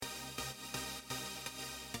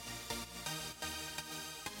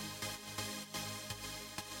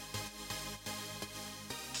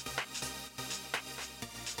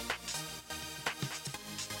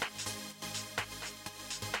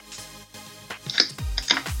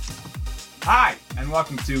Hi, and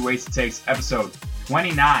welcome to Wasted Takes, episode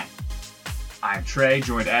 29. I'm Trey,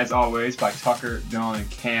 joined as always by Tucker, Dylan, and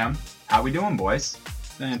Cam. How we doing, boys?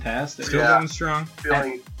 Fantastic. Still going strong?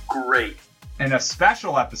 Feeling great. And a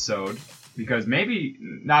special episode, because maybe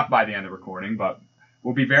not by the end of recording, but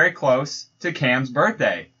we'll be very close to Cam's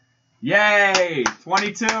birthday. Yay!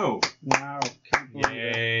 22! Wow.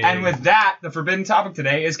 Yay! And with that, the forbidden topic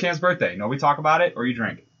today is Cam's birthday. No, we talk about it, or you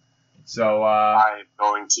drink. So, I'm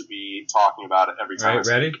going to be talking about it every time. Right,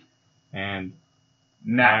 ready? And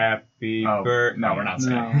happy birthday. No, we're not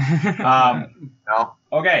saying. No?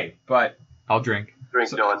 Okay, but I'll drink. Drink,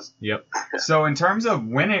 Dylan. Yep. So in terms of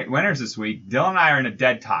winners this week, Dylan and I are in a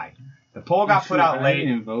dead tie. The poll got put out late.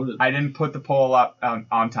 I didn't put the poll up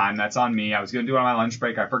on time. That's on me. I was going to do it on my lunch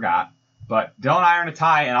break. I forgot. But Dylan and I are in a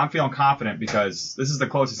tie, and I'm feeling confident because this is the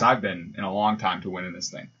closest I've been in a long time to winning this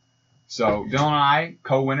thing. So Dylan and I,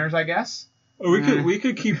 co-winners, I guess. We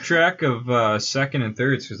could keep track of second and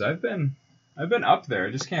thirds because I've been up there.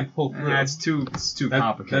 I just can't pull through. It's too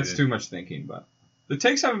complicated. That's too much thinking. But the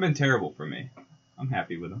takes haven't been terrible for me. I'm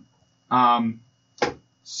happy with them.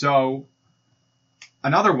 So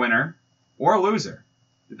another winner or a loser,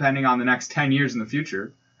 depending on the next 10 years in the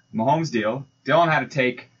future. Mahomes deal. Dylan had to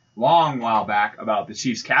take long while back about the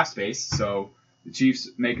Chiefs cap space, so the Chiefs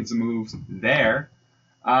making some moves there.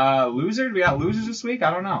 Loser? Do we got losers this week?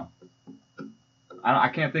 I don't know. I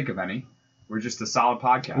can't think of any. We're just a solid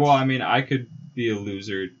podcast. Well, I mean, I could be a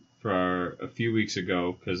loser for a few weeks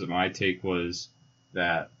ago because my take was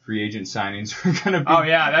that free agent signings were going to be. Oh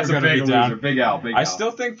yeah, that's a big loser. Big L. Big L. I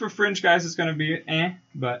still think for fringe guys it's going to be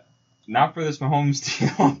but not for this Mahomes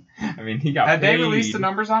deal. I mean, he got Had paid. they released the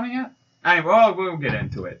numbers on it yet? Anyway, we'll get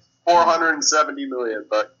into it. $470 million,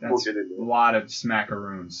 but That's we'll get into it. A lot of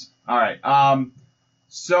smackaroons. All right.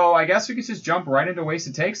 So I guess we could just jump right into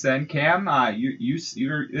Wasted Takes then. Cam, this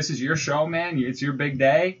is your show, man. It's your big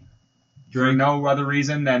day. For no other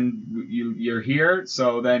reason than you're here.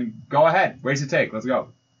 So then go ahead. Wasted Take. Let's go.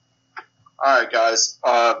 All right, guys.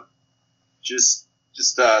 Just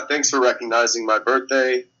thanks for recognizing my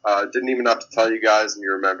birthday. Didn't even have to tell you guys, and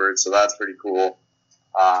you remembered, so that's pretty cool.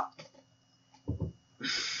 Go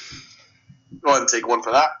ahead and take one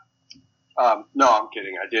for that. No, I'm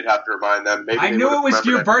kidding. I did have to remind them. Maybe I knew it was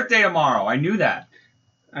your birthday tomorrow. I knew that.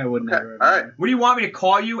 I would never. All right. What do you want me to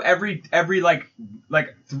call you every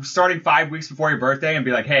starting 5 weeks before your birthday and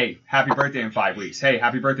be like, hey, happy birthday in 5 weeks. Hey,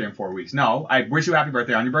 happy birthday in 4 weeks. No, I wish you happy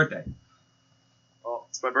birthday on your birthday. Well,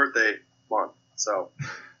 it's my birthday month, so.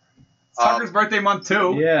 Tucker's birthday month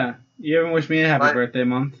too. Yeah. You haven't wished me a happy birthday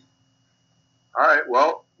month. All right.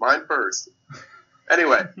 Well, mine first.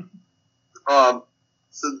 Anyway,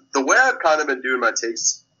 so the way I've kind of been doing my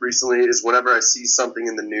takes recently is whenever I see something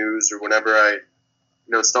in the news or whenever I,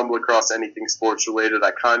 stumble across anything sports related,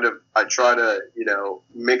 I try to,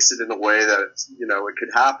 mix it in a way that it could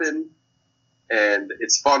happen and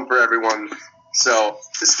it's fun for everyone. So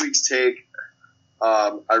this week's take,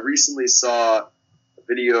 I recently saw a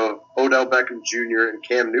video of Odell Beckham Jr. and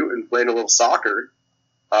Cam Newton playing a little soccer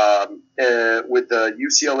with the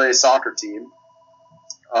UCLA soccer team.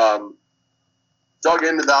 Dug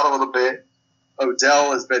into that a little bit.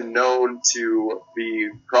 Odell has been known to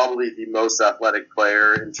be probably the most athletic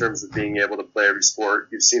player in terms of being able to play every sport.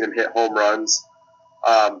 You've seen him hit home runs.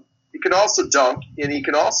 He can also dunk, and he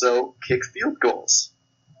can also kick field goals.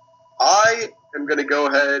 I am going to go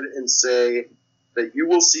ahead and say that you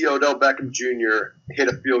will see Odell Beckham Jr. hit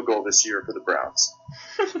a field goal this year for the Browns.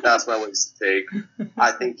 That's my wasted take.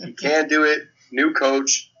 I think he can do it. New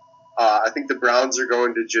coach. I think the Browns are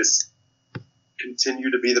going to just continue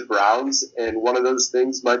to be the Browns, and one of those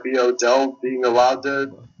things might be Odell being allowed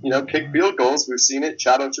to, kick field goals. We've seen it.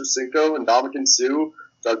 Chad Ochocinco and Ndamukong Suh,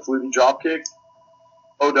 Doug Flutie drop kicked.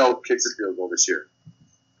 Odell kicks a field goal this year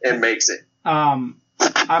and makes it. I'm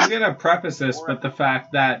going to preface this with the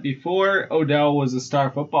fact that before Odell was a star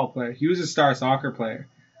football player, he was a star soccer player.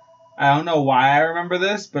 I don't know why I remember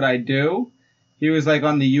this, but I do. He was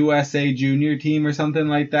on the USA junior team or something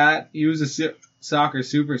like that. He was a soccer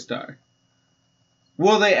superstar.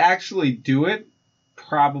 Will they actually do it?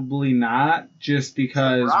 Probably not, just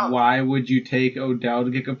because why would you take Odell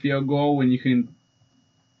to kick a field goal when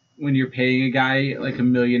you're paying a guy like $1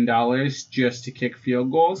 million just to kick field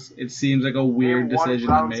goals? It seems like a weird decision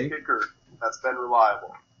to make. Kicker that's been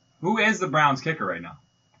reliable. Who is the Browns kicker right now?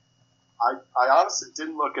 I honestly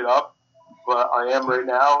didn't look it up, but I am right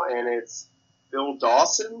now, and it's Phil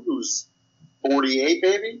Dawson, who's 48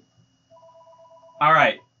 maybe. All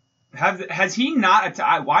right. Has he not?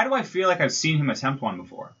 Why do I feel like I've seen him attempt one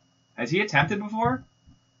before? Has he attempted before?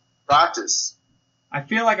 Practice. I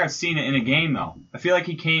feel like I've seen it in a game though. I feel like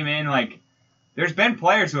he came in There's been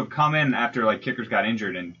players who have come in after like kickers got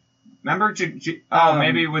injured, and remember,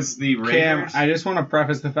 maybe it was the Raiders. Cam, I just want to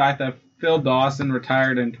preface the fact that Phil Dawson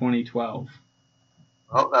retired in 2012.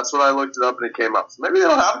 Oh, that's what I looked it up and it came up. So maybe they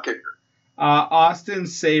don't have a kicker. Austin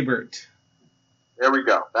Sabert. There we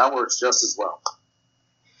go. That works just as well.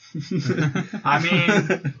 I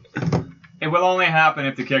mean, it will only happen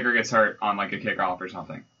if the kicker gets hurt on like a kickoff or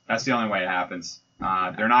something. That's the only way it happens.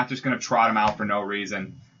 They're not just going to trot him out for no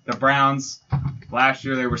reason. The Browns, last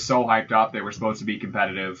year they were so hyped up. They were supposed to be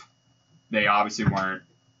competitive. They obviously weren't.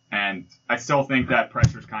 And I still think that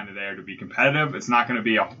pressure's kind of there to be competitive. It's not going to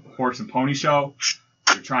be a horse and pony show.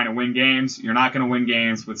 You're trying to win games. You're not going to win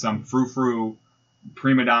games with some frou-frou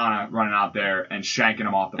prima donna running out there and shanking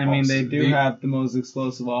them off the post. I mean, they do have the most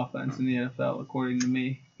explosive offense in the NFL, according to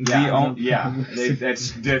me. It's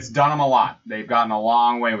done them a lot. They've gotten a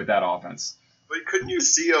long way with that offense. But couldn't you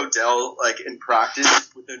see Odell, like, in practice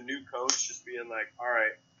with a new coach just being like, all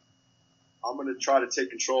right, I'm going to try to take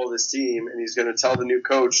control of this team, and he's going to tell the new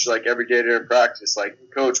coach, like, every day during practice, like,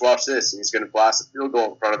 coach, watch this, and he's going to blast a field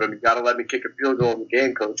goal in front of him. You got to let me kick a field goal in the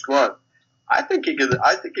game, coach. Come on. I think it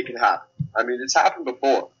can happen. I mean, it's happened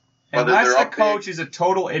before. Unless the coach is a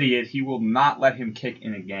total idiot, he will not let him kick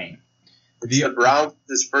in a game. The Browns,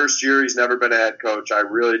 this first year, he's never been a head coach. I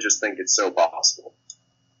really just think it's so possible.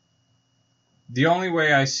 The only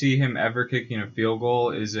way I see him ever kicking a field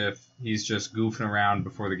goal is if he's just goofing around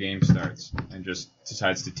before the game starts and just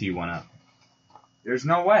decides to tee one up. There's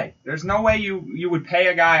no way. There's no way you would pay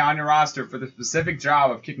a guy on your roster for the specific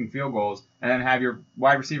job of kicking field goals and then have your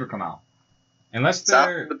wide receiver come out. Unless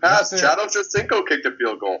in the past, Chad Ochocinco kicked a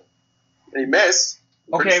field goal. And he missed.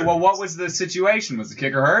 Okay, well, what was the situation? Was the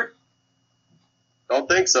kicker hurt? Don't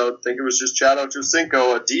think so. I think it was just Chad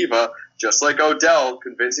Ochocinco, a diva, just like Odell,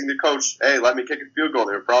 convincing the coach, hey, let me kick a field goal.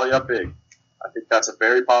 They were probably up big. I think that's a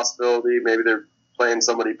very possibility. Maybe they're playing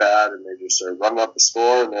somebody bad and they just are running up the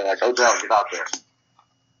score and they're like, Odell, get out there.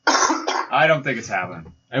 I don't think it's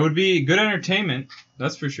happening. It would be good entertainment,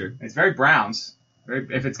 that's for sure. It's very Browns.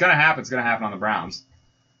 If it's going to happen, it's going to happen on the Browns.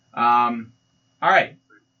 All right.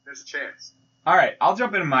 There's a chance. All right, I'll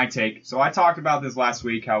jump into my take. So I talked about this last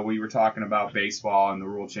week, how we were talking about baseball and the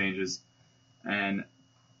rule changes, and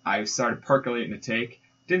I started percolating a take.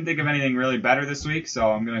 Didn't think of anything really better this week,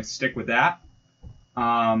 so I'm going to stick with that.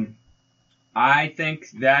 I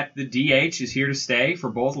think that the DH is here to stay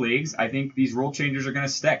for both leagues. I think these rule changes are going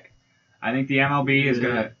to stick. I think the MLB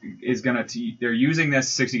is going to they're using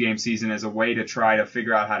this 60-game season as a way to try to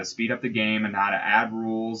figure out how to speed up the game and how to add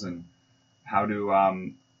rules and how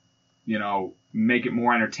to make it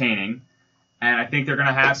more entertaining. And I think they're going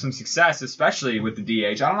to have some success, especially with the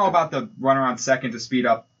DH. I don't know about the runner on second to speed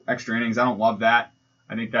up extra innings. I don't love that.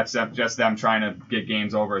 I think that's just them trying to get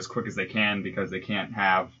games over as quick as they can because they can't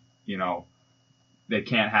have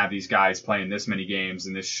these guys playing this many games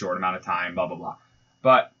in this short amount of time, blah, blah, blah.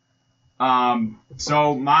 But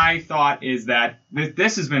so my thought is that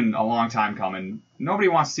this has been a long time coming. Nobody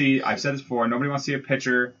wants to see, I've said this before, nobody wants to see a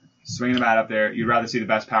pitcher swinging the bat up there. You'd rather see the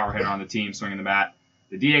best power hitter on the team swinging the bat.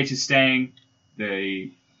 The DH is staying.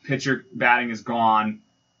 The pitcher batting is gone.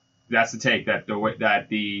 That's the take, that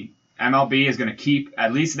the MLB is going to keep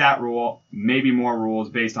at least that rule, maybe more rules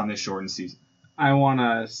based on this shortened season. I want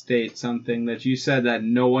to state something that you said that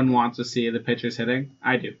no one wants to see the pitchers hitting.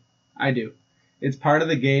 I do. It's part of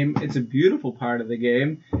the game. It's a beautiful part of the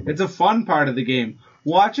game. It's a fun part of the game.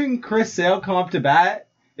 Watching Chris Sale come up to bat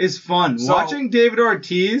is fun. Watching David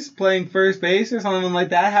Ortiz playing first base or something like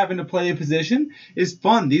that, having to play a position, is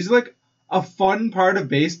fun. These are like a fun part of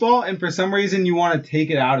baseball, and for some reason you want to take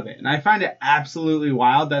it out of it. And I find it absolutely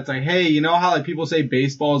wild. That's like, hey, you know how like people say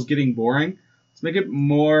baseball is getting boring? Let's make it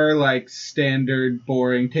more like standard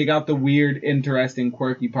boring. Take out the weird, interesting,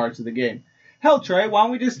 quirky parts of the game. Hell, Trey, why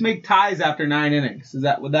don't we just make ties after 9 innings?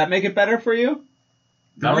 Would that make it better for you?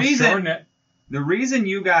 The reason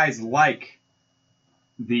you guys like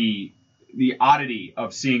the oddity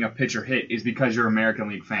of seeing a pitcher hit is because you're American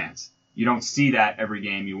League fans. You don't see that every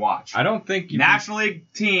game you watch. I don't think National League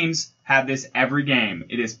teams have this every game.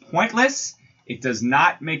 It is pointless. It does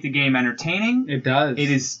not make the game entertaining. It does.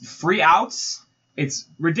 It is free outs. It's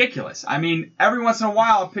ridiculous. I mean, every once in a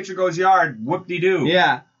while a pitcher goes yard, whoop-de-doo.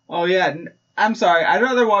 Yeah. Oh, yeah. I'm sorry. I'd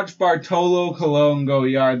rather watch Bartolo Colon go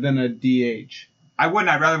yard than a DH. I wouldn't.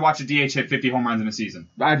 I'd rather watch a DH hit 50 home runs in a season.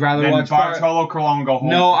 I'd rather watch Bartolo Colon go home.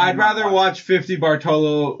 No, I'd rather watch 50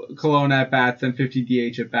 Bartolo Colon at bats than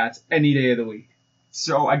 50 DH at bats any day of the week.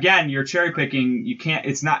 So again, you're cherry picking. You can't.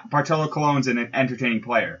 It's not Bartolo Colon's an entertaining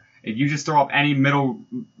player. If you just throw up any middle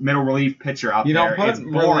relief pitcher out You there, don't put it's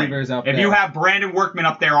boring. relievers up If there. you have Brandon Workman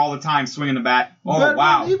up there all the time swinging the bat, oh But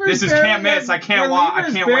wow, relievers this is barely can't miss. I can't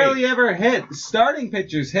relievers wait. barely ever hit. Starting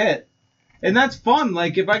pitchers hit. And that's fun.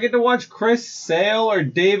 Like, if I get to watch Chris Sale or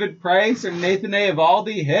David Price or Nathan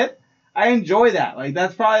Eovaldi hit, I enjoy that. Like,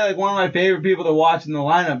 that's probably, like, one of my favorite people to watch in the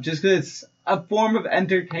lineup just because it's a form of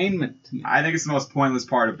entertainment to me. I think it's the most pointless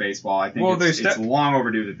part of baseball. I think Well, it's there's long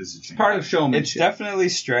overdue that this is changed. Part of showmanship. It's definitely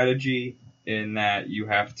strategy in that you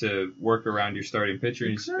have to work around your starting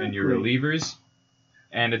pitchers and your Exactly. relievers,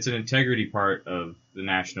 and it's an integrity part of the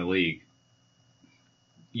National League.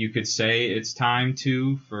 You could say it's time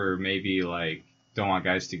to, for maybe like don't want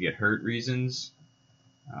guys to get hurt reasons.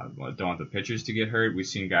 Don't want the pitchers to get hurt. We've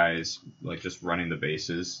seen guys like just running the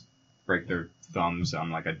bases break their thumbs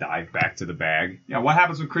on like a dive back to the bag. Yeah, what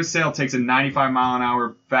happens when Chris Sale takes a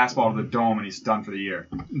 95-mile-an-hour fastball to the dome and he's done for the year?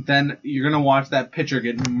 Then you're going to watch that pitcher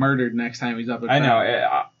get murdered next time he's up at I bat.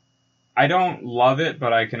 know. I don't love it,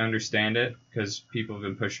 but I can understand it because people have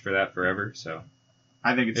been pushing for that forever. So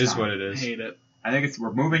I think it it's is time. what it I is. hate it. I think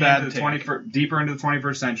we're moving Bad into the take. deeper into the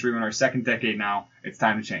 21st century. We're in our second decade now. It's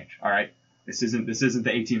time to change. All right, this isn't the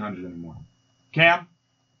 1800s anymore. Cam,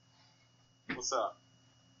 What's up?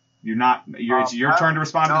 it's your turn to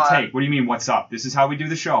respond to the take. What do you mean? What's up? This is how we do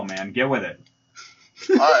the show, man. Get with it.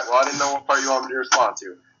 All right. Well, I didn't know what part you want me to respond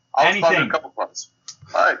to. I'll respond to Anything. a couple parts.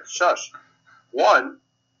 All right. Shush. One,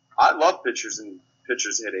 I love pitchers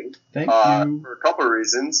hitting. Thank you. For a couple of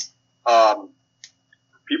reasons.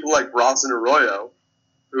 People like Bronson Arroyo,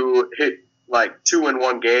 who hit like 2 in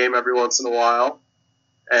one game every once in a while,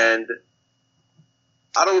 and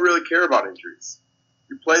I don't really care about injuries.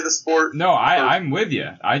 You play the sport. No, I'm with you.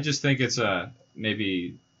 I just think it's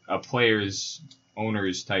maybe a player's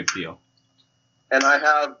owner's type deal. And I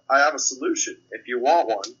have a solution if you want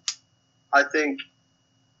one. I think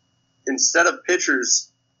instead of pitchers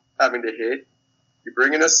having to hit, you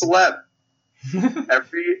bring in a celeb.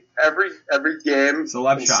 Every game,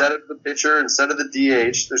 Celeb instead shot. of the pitcher, instead of the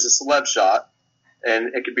DH, there's a celeb shot,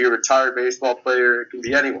 and it could be a retired baseball player. It can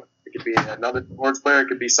be anyone. It could be another sports player. It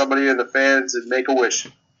could be somebody in the fans and make a wish,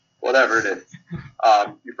 whatever it is.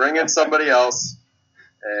 You bring in somebody else,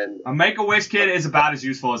 and A Make-A-Wish kid is about as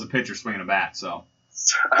useful as a pitcher swinging a bat. So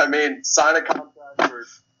I mean, sign a contract for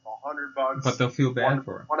 $100. But they'll feel bad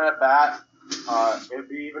for him. One at bat. It'd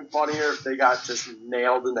be even funnier if they got just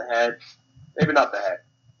nailed in the head. Maybe not the head.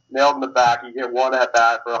 Nailed in the back. You get one at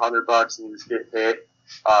bat for $100 and you just get hit.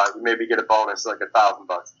 You maybe get a bonus like $1,000.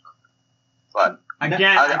 But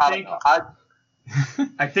again, I don't know.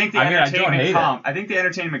 I think the I mean, I don't entertainment hate it. I think the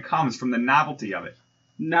entertainment comes from the novelty of it.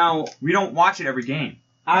 Now, We don't watch it every game.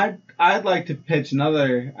 I'd like to pitch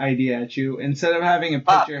another idea at you. Instead of having a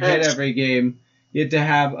pitcher hit pitch. every game, you have to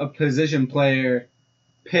have a position player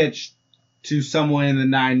pitch to someone in the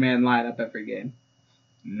 9-man lineup every game.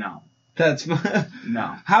 No, That's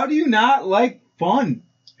no. How do you not like fun?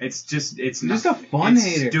 It's just Just a fun it's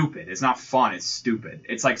hater. Stupid. It's not fun. It's stupid.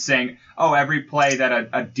 It's like saying, oh, every play that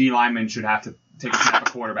a D lineman should have to take a snap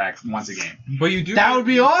at quarterback once a game. But you do. That would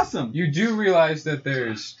be awesome. You do realize that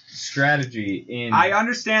there's strategy in. I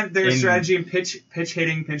understand there's In- strategy in pitch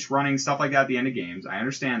hitting, pitch running, stuff like that at the end of games. I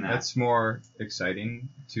understand that. That's more exciting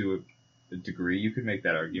to a degree. You could make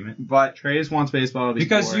that argument But Trey's wants baseball to be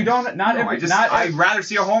because boring. you don't. Not no, every. I'd rather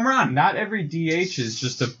see a home run. Not every DH is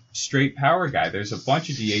just a straight power guy. There's a bunch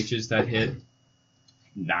of DHs that hit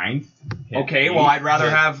ninth. Hit Okay, eighth, well, I'd rather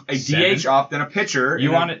hit have a seventh. DH up than a pitcher.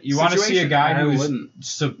 You want to see a guy I wouldn't.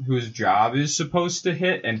 whose job is supposed to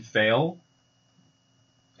hit and fail,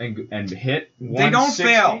 and hit. They don't 160,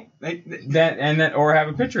 fail. Then or have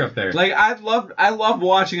a pitcher up there. Like I love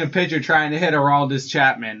watching a pitcher trying to hit Aroldis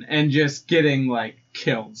Chapman and just getting like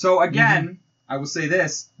killed. So again, I will say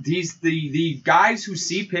this: the guys who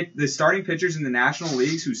see the starting pitchers in the national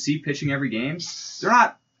leagues who see pitching every game, they're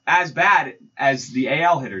not as bad as the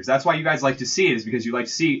AL hitters. That's why you guys like to see it, is because you like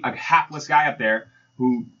to see a hapless guy up there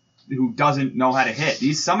who doesn't know how to hit.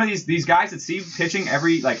 Some of these guys that see pitching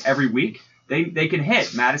every week, they can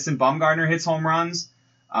hit. Madison Bumgarner hits home runs.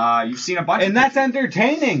 You've seen a bunch, And that's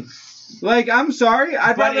entertaining. Like, I'm sorry,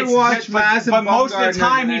 I'd rather watch Madison But most of Bumgarner the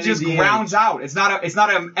time, than he just any DH. grounds out. It's not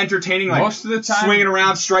an entertaining, like, Most of the time- swinging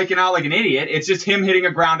around, striking out like an idiot. It's just him hitting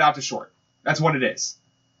a ground out to short. That's what it is.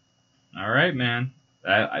 All right, man.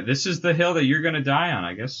 This is the hill that you're going to die on.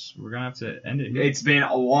 I guess we're going to have to end it here. It's been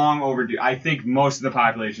a long overdue. I think most of the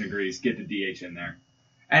population agrees. Get the DH in there.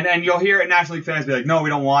 And you'll hear National League fans be like, no, we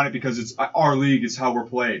don't want it because it's our league. It's how we're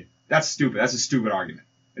played. That's stupid. That's a stupid argument.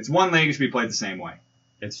 It's one league. It should be played the same way.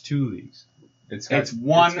 It's 2 leagues. It's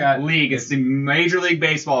one league. It's the Major League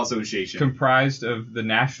Baseball Association. Comprised of the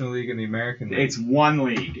National League and the American League. It's one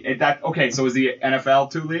league. So is the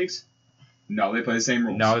NFL 2 leagues? No, they play the same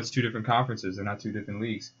rules. No, it's 2 different conferences. They're not 2 different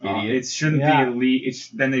leagues. Idiot. It shouldn't be a league.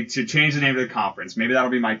 Then they should change the name of the conference. Maybe that'll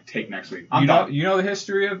be my take next week. You know the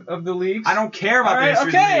history of the leagues? I don't care about the history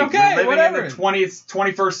of the leagues. We're living in the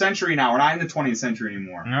 21st century now. We're not in the 20th century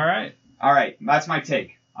anymore. All right. That's my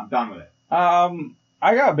take. I'm done with it.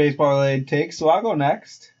 I got a baseball-related take, so I'll go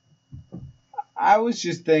next. I was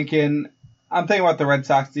just thinking, I'm thinking about the Red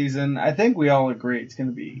Sox season. I think we all agree it's going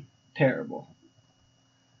to be terrible.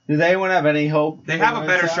 Does anyone have any hope? They have a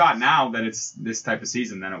better shot now that it's this type of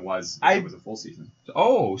season than it was if it was a full season.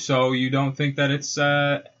 Oh, so you don't think that it's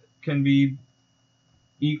can be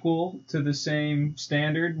equal to the same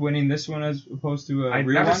standard, winning this one as opposed to a real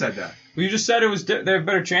one? I never said that. Well, you just said it was. They have a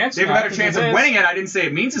better chance. They have a better chance of winning it. I didn't say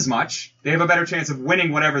it means as much. They have a better chance of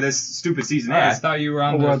winning whatever this stupid seaon is. I thought you were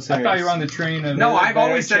on the train of. No, I've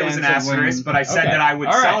always said it was an asterisk, but I said that I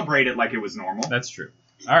would celebrate it like it was normal. That's true.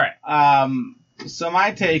 All right. So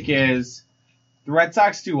my take is the Red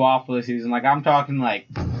Sox do awful this season. Like I'm talking like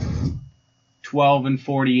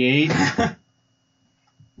 12-48.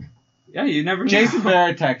 Yeah, you never. Jason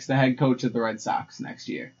Varitek's the head coach of the Red Sox next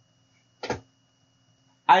year.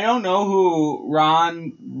 I don't know who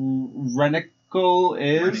Ron Renickle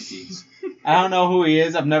is. I don't know who he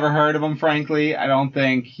is. I've never heard of him, frankly. I don't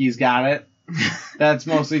think he's got it. That's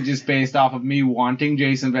mostly just based off of me wanting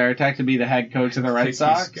Jason Varitek to be the head coach of the Red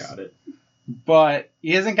Sox. He's got it. But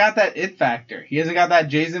he hasn't got that it factor. He hasn't got that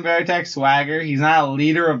Jason Varitek swagger. He's not a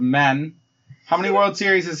leader of men. How many World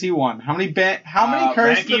Series has he won? How many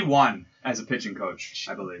curses? Renicky won as a pitching coach,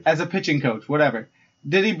 I believe. As a pitching coach, whatever.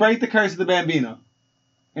 Did he break the curse of the Bambino?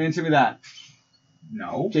 Answer me that.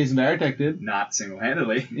 No. Jason Varitek did. Not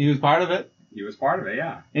single-handedly. He was part of it. He was part of it,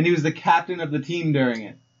 yeah. And he was the captain of the team during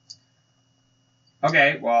it.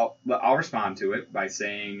 Okay, well, I'll respond to it by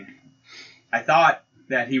saying I thought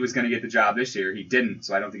that he was going to get the job this year. He didn't,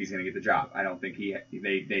 so I don't think he's going to get the job. I don't think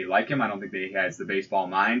they like him. I don't think he has the baseball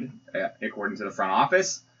mind, according to the front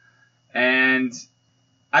office. And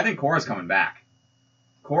I think Cora's coming back.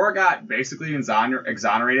 Cora got basically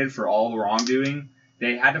exonerated for all the wrongdoing.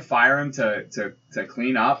 They had to fire him to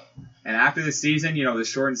clean up. And after the season, this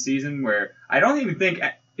shortened season where I don't even think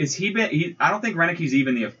I don't think Renicke's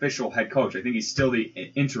even the official head coach. I think he's still the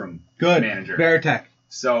interim manager. Varitek.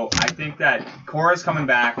 So I think that Cora's coming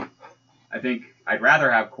back. I think I'd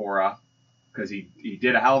rather have Cora because he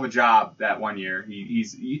did a hell of a job that one year.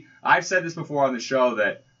 I've said this before on the show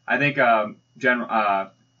that I think general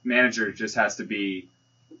manager just has to be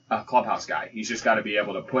a clubhouse guy. He's just got to be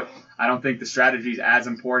able to put. I don't think the strategy's as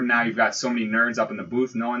important now. You've got so many nerds up in the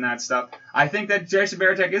booth knowing that stuff. I think that Jason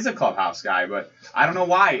Varitek is a clubhouse guy, but I don't know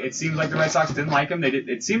why. It seems like the Red Sox didn't like him.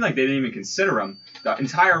 It seemed like they didn't even consider him. The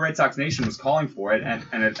entire Red Sox nation was calling for it, and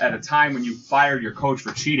at a time when you fired your coach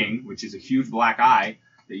for cheating, which is a huge black eye,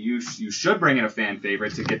 that you should bring in a fan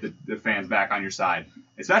favorite to get the fans back on your side,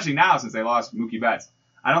 especially now since they lost Mookie Betts.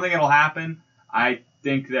 I don't think it'll happen. I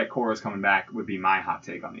think that Cora's coming back would be my hot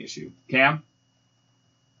take on the issue. Cam?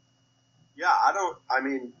 Yeah,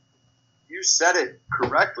 you said it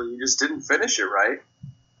correctly. You just didn't finish it right.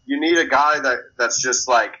 You need a guy that's just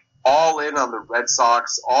like all in on the Red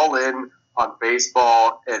Sox, all in on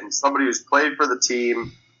baseball, and somebody who's played for the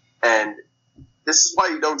team. And this is why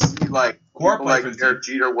you don't see like people like Derek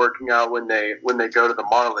Jeter working out when they go to the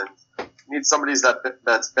Marlins. You need somebody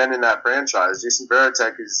that's been in that franchise. Jason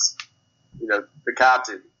Varitek is, the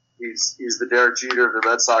captain. He's the Derek Jeter of the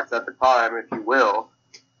Red Sox at the time, if you will.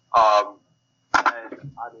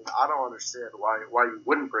 And I don't understand why you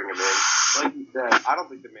wouldn't bring him in. Like you said, I don't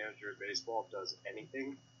think the manager of baseball does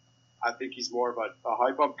anything. I think he's more of a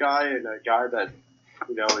hype up guy and a guy that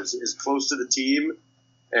is close to the team.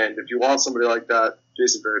 And if you want somebody like that,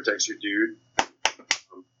 Jason Varitek's your dude.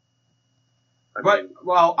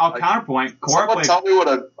 I'll counterpoint. Cora tell me what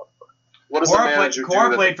does a manager do?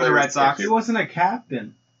 Cora played for the Red Sox. He wasn't a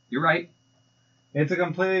captain. You're right. It's a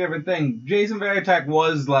completely different thing. Jason Varitek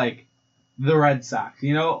was like the Red Sox.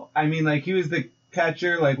 He was the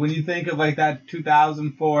catcher. Like when you think of like that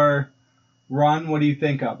 2004 run, what do you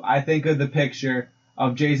think of? I think of the picture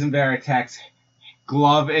of Jason Varitek's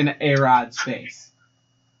glove in A-Rod's face.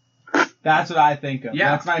 That's what I think of.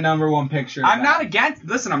 Yeah. That's my number one picture. I'm not against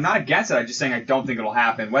it. I'm just saying I don't think it'll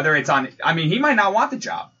happen. Whether it's on, he might not want the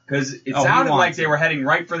job because it sounded like they were heading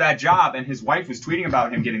right for that job, and his wife was tweeting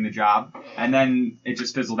about him getting the job, and then it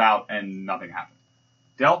just fizzled out and nothing happened.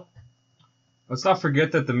 Dill? Let's not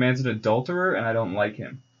forget that the man's an adulterer, and I don't like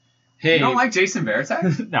him. Hey, you don't like Jason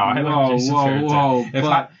Varitek? No, I like Jason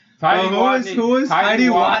Varitek. Who is Heidi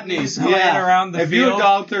Watney's playing around the if field. If you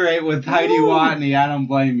adulterate with Heidi Watney, I don't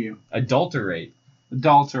blame you. Adulterate.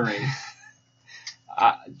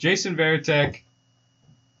 Jason Varitek,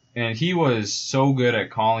 and he was so good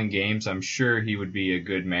at calling games, I'm sure he would be a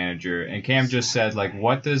good manager. And Cam just said, like,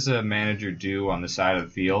 what does a manager do on the side of the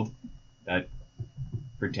field that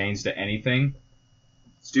pertains to anything?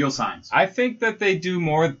 Steal signs. I think that they do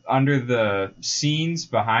more under the scenes,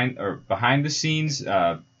 behind the scenes,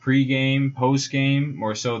 pre-game, post-game,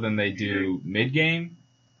 more so than they do mid-game.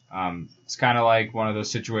 It's kind of like one of those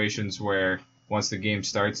situations where once the game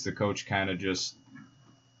starts, the coach kind of just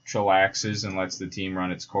chillaxes and lets the team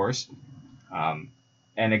run its course. And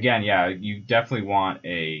again, yeah, you definitely want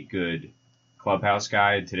a good clubhouse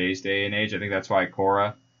guy in today's day and age. I think that's why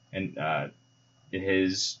Cora and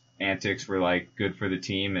his antics were like good for the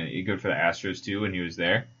team and good for the Astros too when he was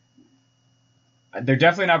there. They're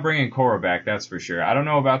definitely not bringing Cora back, that's for sure. I don't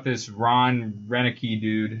know about this Ron Renicky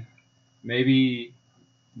dude. Maybe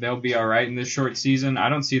they'll be all right in this short season. I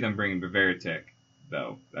don't see them bringing Varitek,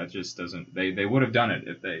 though. That just doesn't. They would have done it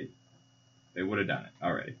if they would have done it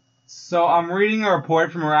already. So I'm reading a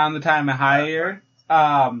report from around the time of hire.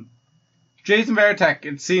 Jason Varitek,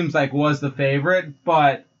 it seems like, was the favorite,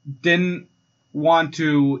 but didn't want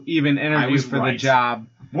to even interview for the job.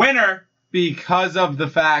 Winner! Because of the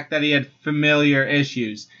fact that he had familiar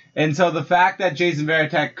issues. And so the fact that Jason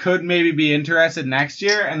Varitek could maybe be interested next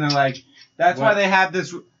year, and they're like, that's why they have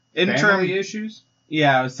this interim... Family issues?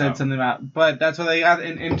 Yeah, I said something about... But that's why they got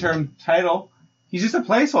an interim title. He's just a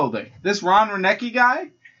placeholder. This Ron Renicky guy,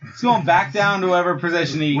 he's going back down to whatever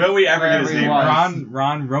position he... Will we ever get his name?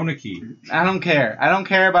 Ron Ronicky. I don't care. I don't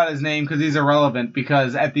care about his name because he's irrelevant,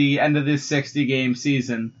 because at the end of this 60-game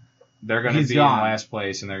season... They're going to be gone. in last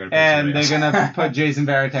place, and they're going to they're going to put Jason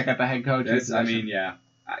Varitek at the head coach. Yeah.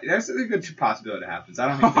 There's a good possibility that happens. I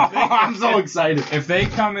don't think I'm so excited. If they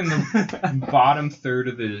come in the bottom third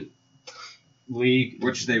of the league,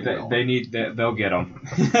 which they will, they'll get them.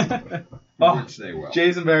 Which they will.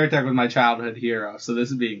 Jason Varitek was my childhood hero, so this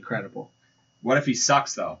would be incredible. What if he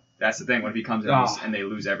sucks, though? That's the thing. What if he comes in and they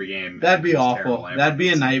lose every game? That'd be awful. That'd be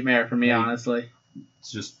a nightmare for me, honestly.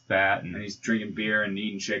 It's just fat, and he's drinking beer and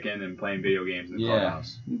eating chicken and playing video games in the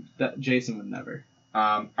clubhouse. Jason would never.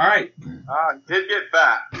 All right. Did get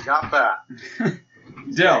fat. He got fat.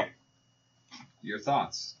 Dill, your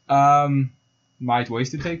thoughts? My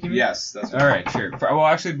wasted take, you mean? Yes. That's all right, sure. Well,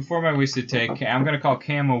 actually, before my wasted take, I'm going to call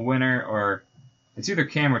Cam a winner, or it's either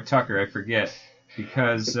Cam or Tucker, I forget,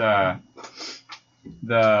 because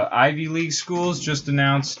the Ivy League schools just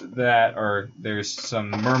announced that, or there's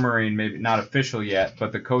some murmuring, maybe not official yet,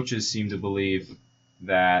 but the coaches seem to believe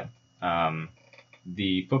that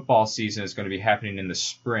the football season is going to be happening in the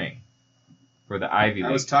spring for the Ivy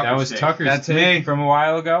League. That was Tucker's take from a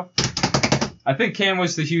while ago. I think Cam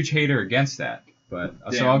was the huge hater against that, but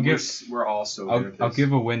so we're all so good at this. I'll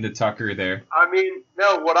give a win to Tucker there. I mean,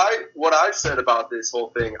 no, what I said about this whole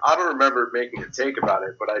thing, I don't remember making a take about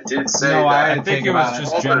it, but I did say I think it was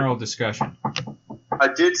just general discussion. I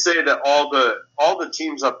did say that all the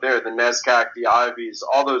teams up there, the NESCAC, the Ivies,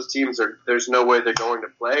 all those teams there's no way they're going to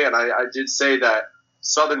play, and I did say that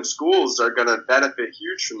Southern schools are going to benefit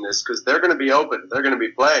huge from this because they're going to be open, they're going to be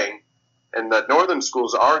playing, and the Northern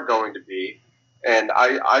schools aren't going to be. And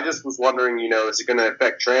I just was wondering, is it going to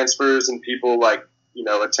affect transfers and people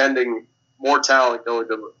attending, more talent going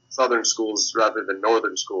to Southern schools rather than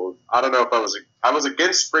Northern schools? I don't know if I was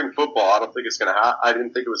against spring football. I don't think it's going to I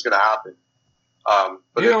didn't think it was going to happen.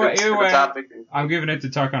 But either way, I'm giving it to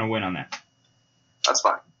Tuck on a win on that. That's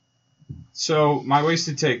fine. So my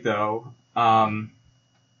wasted take, though,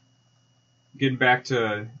 getting back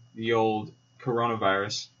to the old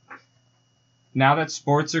coronavirus. Now that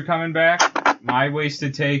sports are coming back, my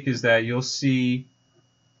wasted take is that you'll see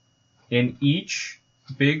in each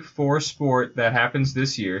Big Four sport that happens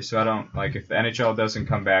this year, so if the NHL doesn't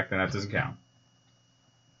come back, then that doesn't count.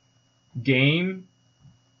 A game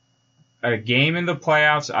in the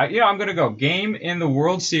playoffs. I'm going to go. Game in the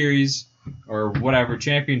World Series or whatever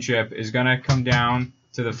championship is going to come down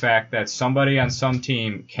to the fact that somebody on some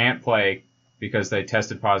team can't play because they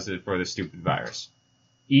tested positive for the stupid virus.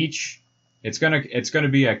 It's gonna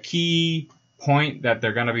be a key point that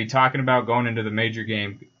they're gonna be talking about going into the major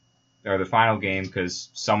game or the final game because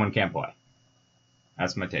someone can't play.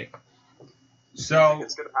 That's my take. So do you think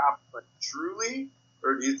it's gonna happen truly,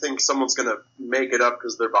 or do you think someone's gonna make it up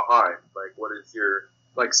because they're behind? What is your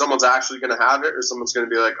someone's actually gonna have it, or someone's gonna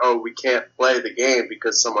be like, oh, we can't play the game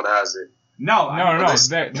because someone has it? No.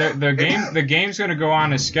 The game's going to go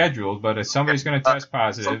on as scheduled, but if somebody's going to test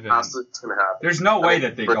positive, it's going to happen. There's no way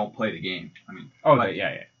that they don't play the game.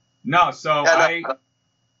 yeah. No, so Yeah,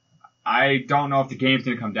 I don't know if the game's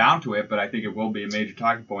going to come down to it, but I think it will be a major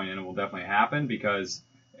talking point, and it will definitely happen because,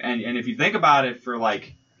 and if you think about it,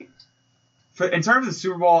 in terms of the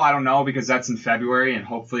Super Bowl, I don't know because that's in February, and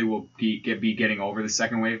hopefully we'll be getting over the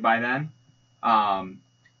second wave by then.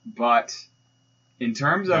 But in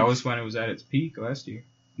terms of That was when it was at its peak last year.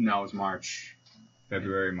 no, it was March.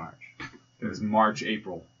 February, March. It was March,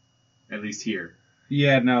 April, at least here.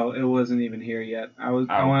 Yeah, no, it wasn't even here yet. I went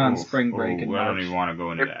on spring break in I March. don't even want to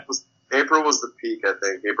go into that. April was the peak, I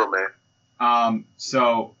think. April, May.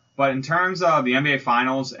 But in terms of the NBA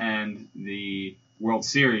Finals and the World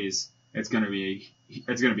Series, it's gonna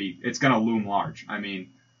loom large. I mean,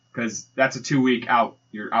 because that's a 2 week out.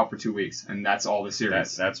 You're out for 2 weeks, and that's all the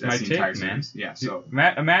series. That's my the take, entire man. series. Yeah. So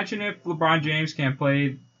Imagine if LeBron James can't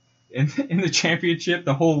play in the championship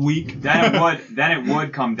the whole week. then it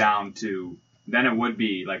would come down to. Then it would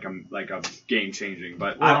be like a game changing.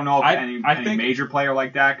 But I don't know if any major player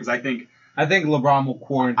like that because I think LeBron will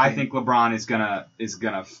quarantine. I think LeBron is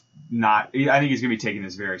gonna not. I think he's gonna be taking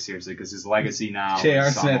this very seriously because his legacy now. J.R.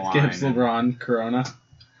 is on Smith the gives line. LeBron Corona.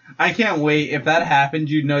 I can't wait. If that happened,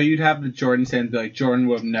 you'd have the Jordan fans be like, Jordan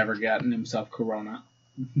would have never gotten himself Corona.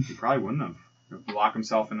 He probably wouldn't have. Lock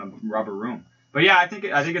himself in a rubber room. But yeah, I think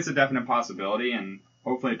it's a definite possibility, and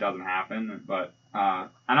hopefully it doesn't happen. But I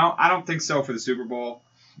don't think so for the Super Bowl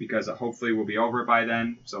because hopefully we'll be over it by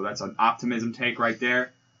then. So that's an optimism take right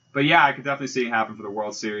there. But yeah, I could definitely see it happen for the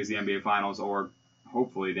World Series, the NBA Finals, or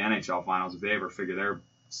hopefully the NHL Finals if they ever figure their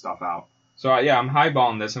stuff out. So yeah, I'm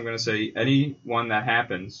highballing this. I'm going to say anyone that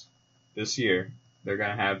happens this year, they're going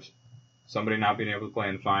to have somebody not being able to play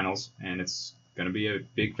in the finals, and it's going to be a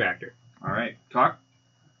big factor. All right, talk.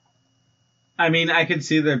 I mean, I could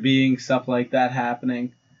see there being stuff like that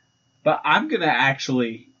happening, but I'm going to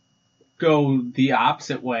actually go the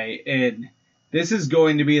opposite way, and this is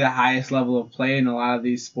going to be the highest level of play in a lot of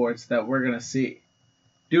these sports that we're going to see.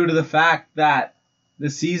 Due to the fact that the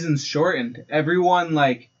season's shortened, everyone,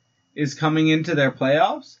 is coming into their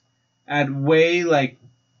playoffs at way,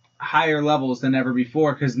 higher levels than ever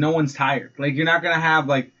before because no one's tired. You're not going to have,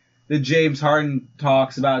 the James Harden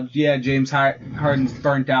talks about, James Harden's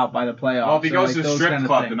burnt out by the playoffs. Well, if he goes to a those strip kind of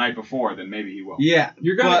club things. the night before, then maybe he will. Yeah,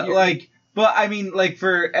 You're gonna, but I mean,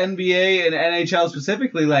 for NBA and NHL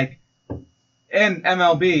specifically, and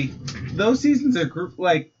MLB, those seasons are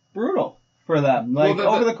brutal for them.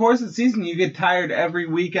 Over the course of the season, you get tired every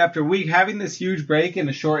week after week. Having this huge break in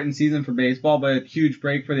a shortened season for baseball, but a huge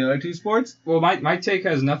break for the other two sports. Well, my take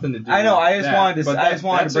has nothing to do. I know. With I just that, wanted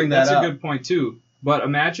but to bring that up. That's a good point too. But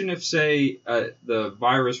imagine if, say, the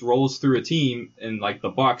virus rolls through a team in the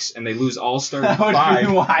Bucks and they lose all-star That would be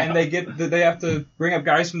 5, wild. and they have to bring up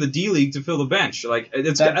guys from the D League to fill the bench.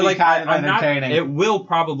 It's That'd be kind of I'm not. entertaining. It will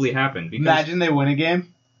probably happen. Because Imagine they win a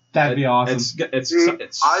game. That'd be awesome. It's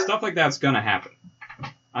stuff like that's gonna happen.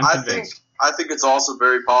 I'm convinced. I think it's also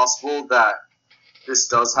very possible that this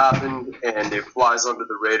does happen and it flies under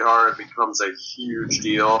the radar and becomes a huge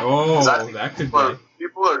deal. Oh, I think that could be.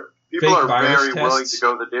 People are virus very willing tests. to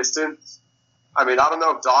go the distance. I mean, I don't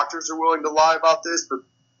know if doctors are willing to lie about this, but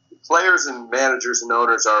players and managers and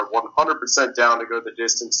owners are 100% down to go the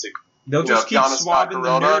distance. They'll just keep Giannis swabbing the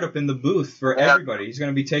Corona. nerd up in the booth for Yeah. everybody. He's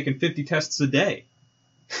going to be taking 50 tests a day.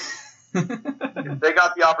 They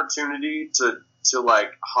got the opportunity to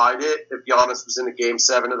hide it if Giannis was in a Game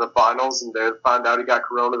 7 of the finals and they found out he got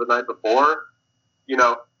corona the night before.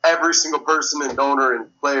 Every single person and owner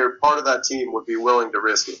and player part of that team would be willing to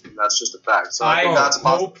risk it. And that's just a fact. So I think that's a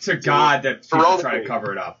hope to possibility. God that people Corona try to thing.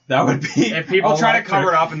 cover it up. That would be. If people try to electric. cover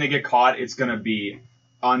it up and they get caught, it's going to be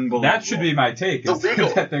unbelievable. That should be my take. It's illegal.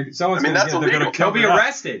 Someone's I mean, that's they're illegal. gonna They'll cover be it up.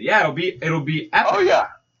 arrested. Yeah, it'll be epic. Oh, yeah.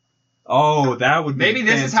 Oh, that would be Maybe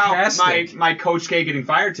this is how fantastic. my Coach K getting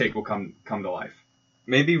fired take will come to life.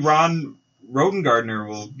 Maybe Ron Rodengardner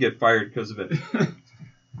will get fired because of it.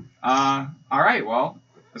 All right, well,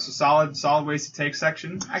 that's a solid ways to take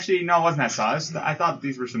section. Actually, no, it wasn't that solid. I thought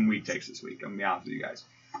these were some weak takes this week. I'm going to be honest with you guys.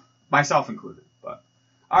 Myself included. But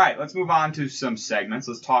all right, let's move on to some segments.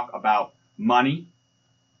 Let's talk about money.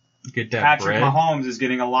 Get that Patrick bread. Mahomes is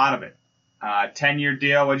getting a lot of it. 10-year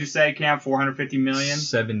deal. What'd you say, Cam? $450 million?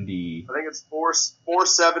 70. I think it's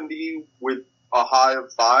 470 with a high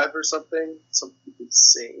of 5 or something. Something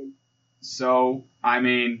insane. So, I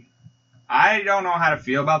mean, I don't know how to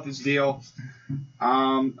feel about this deal.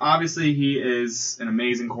 Obviously, he is an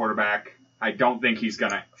amazing quarterback. I don't think he's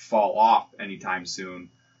going to fall off anytime soon.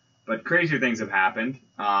 But crazier things have happened.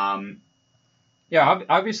 Yeah,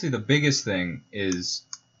 obviously the biggest thing is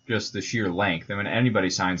just the sheer length. I mean, anybody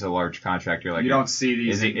signs a large contract, you're like, You don't see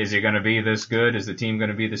these. is it going to be this good? Is the team going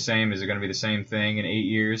to be the same? Is it going to be the same thing in 8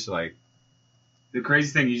 years? Like, The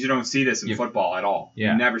crazy thing is you don't see this in football at all.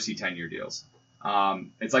 Yeah. You never see 10-year deals.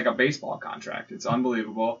 It's like a baseball contract. It's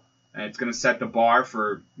unbelievable, and it's going to set the bar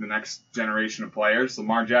for the next generation of players.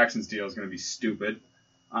 Lamar Jackson's deal is going to be stupid,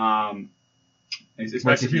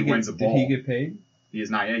 especially if he wins a bowl. Did he get paid? He is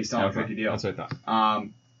not yet. He's still on a Okay, rookie deal. That's what I thought.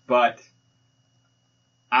 But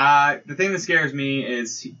the thing that scares me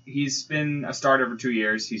is he's been a starter for 2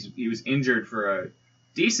 years. He was injured for a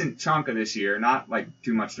decent chunk of this year, not like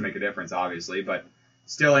too much to make a difference, obviously, but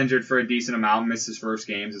still injured for a decent amount. Missed his first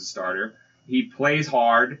games as a starter. He plays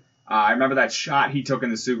hard. I remember that shot he took in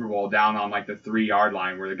the Super Bowl down on like the 3-yard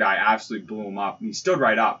line where the guy absolutely blew him up. He stood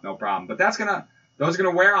right up, no problem. But those are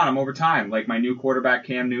gonna wear on him over time. Like my new quarterback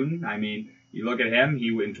Cam Newton. I mean, you look at him.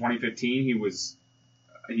 In 2015 he was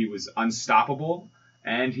unstoppable,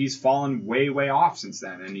 and he's fallen way off since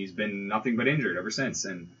then, and he's been nothing but injured ever since.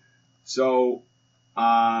 And so,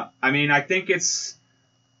 I mean, I think it's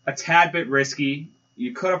a tad bit risky.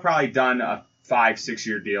 You could have probably done a 5-6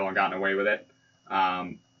 year deal and gotten away with it.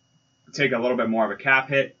 Take a little bit more of a cap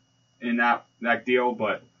hit in that deal,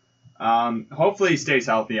 but hopefully he stays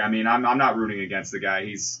healthy. I mean, I'm not rooting against the guy.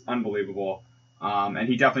 He's unbelievable, and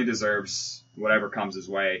he definitely deserves whatever comes his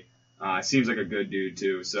way. Seems like a good dude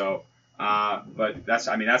too. So, but that's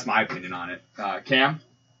my opinion on it. Cam?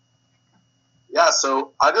 Yeah,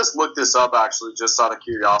 so I just looked this up actually, just out of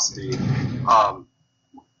curiosity. $1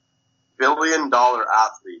 billion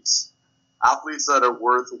athletes that are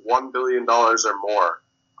worth $1 billion or more.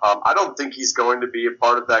 I don't think he's going to be a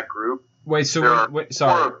part of that group. Wait, sorry,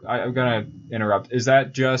 I'm gonna interrupt. Is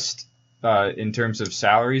that just in terms of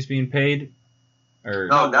salaries being paid, or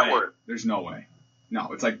No, net way. worth. There's no way.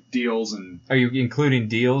 No, it's like deals and. are you including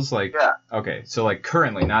deals? Like, Yeah. Okay, so like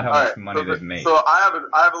currently, not how All much right, money they've made. So I have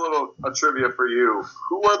a trivia for you.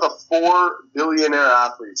 Who are the 4 billionaire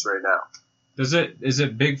athletes right now? Is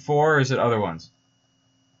it Big Four or is it other ones?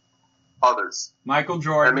 Others. Michael I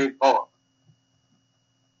Jordan, mean,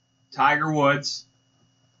 Tiger Woods,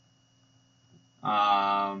 Those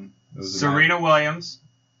are Serena Williams.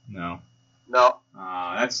 No. no.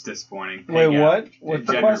 That's disappointing. Wait, Yeah. what? What's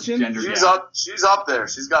the question? Gender She's gap. She's up there.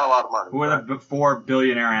 She's got a lot of money. Who are the 4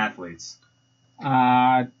 billionaire athletes?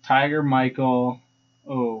 Tiger, Michael.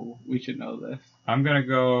 Oh, we should know this. I'm gonna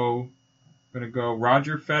go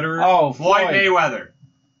Roger Federer. Oh, Floyd Mayweather.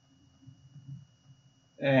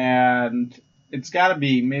 And it's got to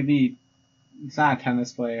be maybe. It's not a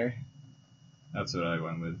tennis player. That's what I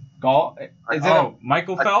went with. Golf. Is it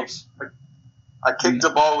Michael I Phelps. I kicked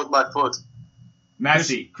the ball with my foot.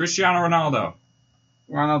 Messi. Cristiano Ronaldo.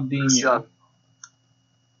 Ronaldinho?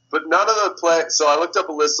 But none of the so I looked up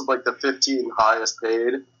a list of like the 15 highest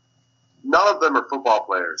paid. None of them are football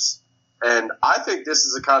players. And I think this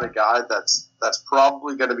is the kind of guy that's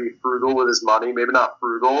probably going to be frugal with his money. Maybe not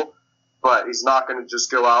frugal, but he's not going to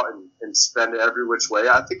just go out and spend it every which way.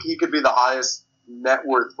 I think he could be the highest net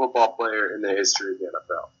worth football player in the history of the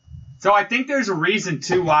NFL. So I think there's a reason,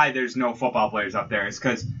 too, why there's no football players up there. It's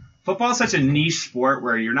because football is such a niche sport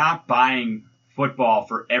where you're not buying football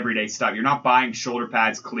for everyday stuff. You're not buying shoulder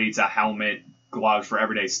pads, cleats, a helmet, gloves for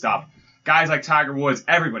everyday stuff. Guys like Tiger Woods,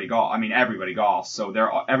 everybody golfs, so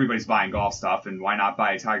everybody's buying golf stuff, and why not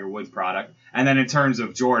buy a Tiger Woods product? And then in terms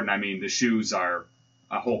of Jordan, I mean, the shoes are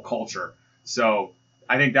a whole culture. So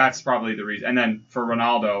I think that's probably the reason. And then for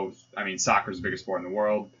Ronaldo, I mean, soccer's the biggest sport in the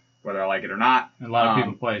world, whether I like it or not. A lot of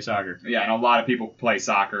people play soccer. Yeah, and a lot of people play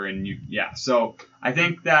soccer, and so I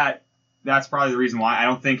think that's probably the reason why. I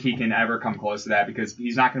don't think he can ever come close to that because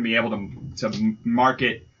he's not going to be able to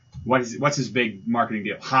market what's his big marketing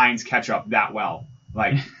deal? Heinz ketchup that well.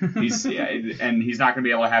 Like and he's not going to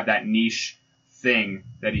be able to have that niche thing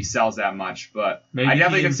that he sells that much. But Maybe I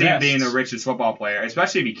definitely he can see him invests. being the richest football player,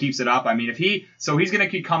 especially if he keeps it up. I mean, he's going to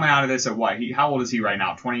keep coming out of this at what? How old is he right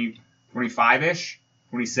now? 25-ish?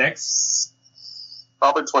 26?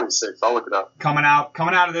 Probably 26. I'll look it up. Coming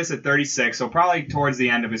out of this at 36, so probably towards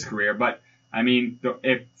the end of his career. But I mean,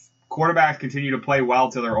 if quarterbacks continue to play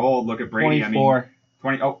well till they're old, look at Brady. 24. I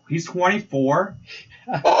mean, he's 24.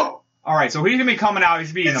 Oh, All right, so he's gonna be coming out.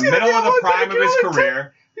 He's gonna be in the middle of the prime of his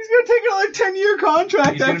career. He's going to take another 10-year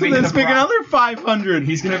contract He's gonna after be in this, the make prime. another 500.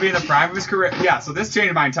 He's gonna be in the prime of his career. Yeah, so this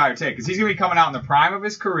changed my entire take because he's gonna be coming out in the prime of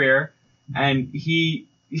his career, and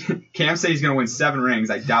Cam says he's gonna win 7 rings.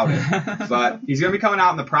 I doubt it, but he's gonna be coming out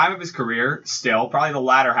in the prime of his career still, probably the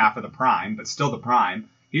latter half of the prime, but still the prime.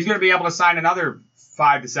 He's gonna be able to sign another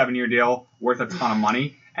 5 to 7 year deal worth a ton of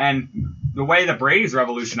money. And the way that Brady's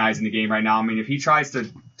revolutionizing the game right now, I mean, if he tries to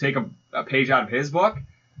take a page out of his book,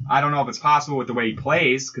 I don't know if it's possible with the way he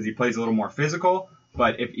plays because he plays a little more physical.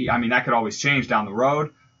 But that could always change down the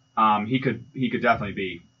road. He could definitely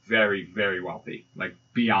be very, very wealthy, like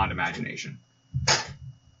beyond imagination.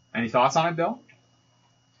 Any thoughts on it, Bill?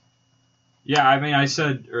 Yeah, I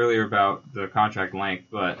said earlier about the contract length,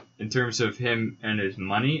 but in terms of him and his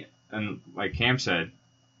money, and like Cam said,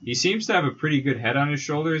 he seems to have a pretty good head on his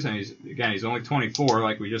shoulders, and he's only 24,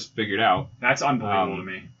 like we just figured out. That's unbelievable to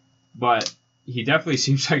me. But he definitely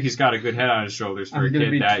seems like he's got a good head on his shoulders for a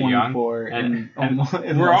kid that young. And less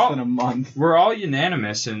than a month. We're all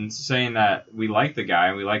unanimous in saying that we like the guy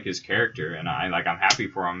and we like his character, and I'm happy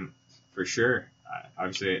for him for sure.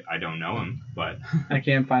 Obviously, I don't know him, but I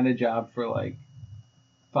can't find a job for like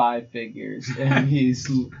 5 figures, and he's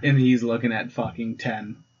looking at fucking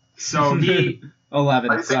 10. So 11.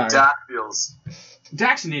 How do you think Dak feels?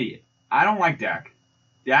 Dak's an idiot. I don't like Dak.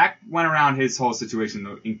 Dak went around his whole situation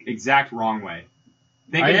the exact wrong way.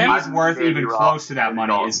 Thinking he's worth even close to that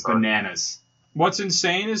money is bananas. What's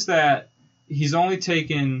insane is that he's only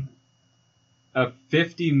taken a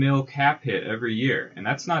 $50 million cap hit every year, and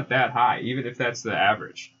that's not that high, even if that's the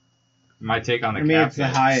average. My take on the cap it's the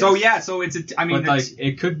hit. highest. So it's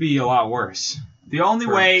it could be a lot worse. The only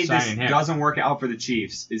way this signing him. doesn't work out for the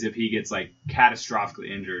Chiefs is if he gets like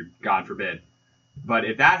catastrophically injured, God forbid. But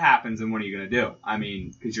if that happens, then what are you going to do?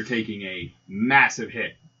 Because you're taking a massive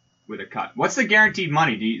hit with a cut. What's the guaranteed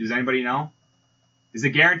money? Does anybody know? Is it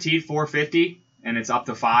guaranteed $450 and it's up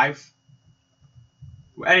to $5?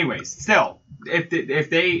 Anyways, still, if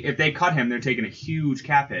they cut him, they're taking a huge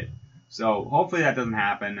cap hit. So hopefully that doesn't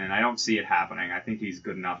happen, and I don't see it happening. I think he's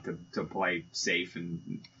good enough to play safe,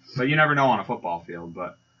 but you never know on a football field.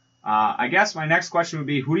 But I guess my next question would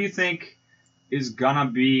be, who do you think is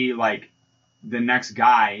gonna be like the next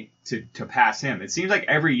guy to pass him? It seems like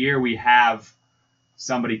every year we have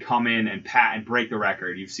somebody come in and break the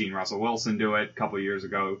record. You've seen Russell Wilson do it a couple of years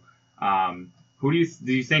ago. Who do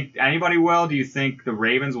you think anybody will? Do you think the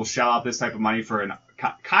Ravens will shell out this type of money for an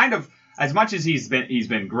kind of, as much as he's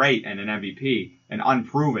been great and an MVP, an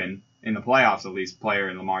unproven in the playoffs at least player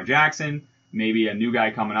in Lamar Jackson, maybe a new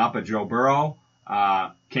guy coming up, a Joe Burrow?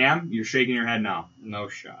 Cam, you're shaking your head no. No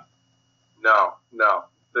shot. No.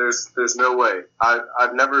 There's no way. I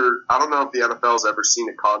don't know if the NFL's ever seen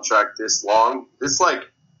a contract this long. This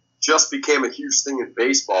just became a huge thing in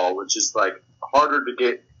baseball, which is harder to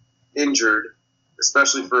get injured,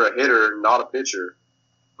 especially for a hitter, not a pitcher.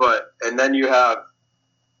 And then you have,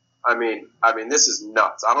 this is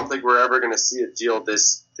nuts. I don't think we're ever going to see a deal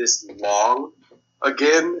this long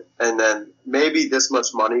again, and then maybe this much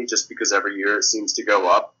money just because every year it seems to go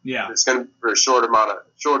up. Yeah, it's going to be for a shorter amount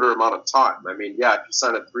of time. If you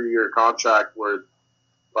sign a 3-year contract worth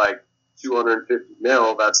 $250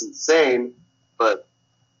 million, that's insane, but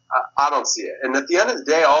I don't see it. And at the end of the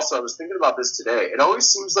day, also, I was thinking about this today. It always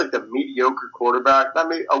seems like the mediocre quarterback, that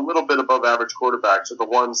may a little bit above average quarterbacks, are the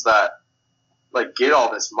ones that get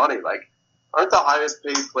all this money. Aren't the highest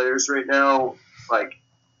paid players right now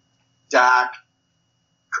Dak,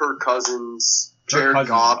 Kirk Cousins, Jared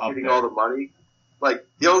Goff getting all the money?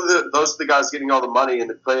 Those are the guys getting all the money, and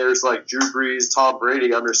the players like Drew Brees, Tom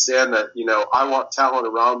Brady understand that, I want talent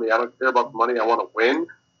around me. I don't care about the money. I want to win.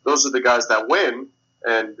 Those are the guys that win,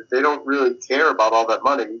 and they don't really care about all that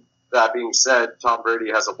money. That being said, Tom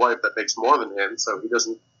Brady has a wife that makes more than him, so he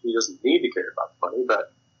doesn't need to care about the money.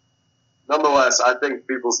 But nonetheless, I think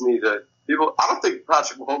I don't think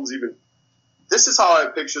Patrick Mahomes even. This is how I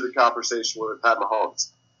picture the conversation with Pat Mahomes.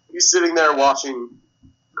 He's sitting there watching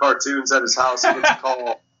cartoons at his house and gets a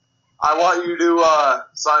call. I want you to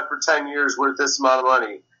sign for 10 years worth this amount of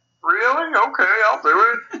money. Really? Okay, I'll do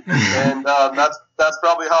it. And that's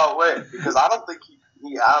probably how it went, because I don't think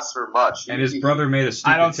he asked for much. And his brother made a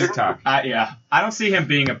stupid TikTok. I don't see him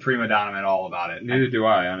being a prima donna at all about it. Neither do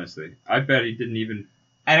I, honestly. I bet he didn't even.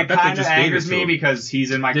 And it kind of angers me because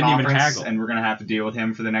he's in my conference, conference, and we're going to have to deal with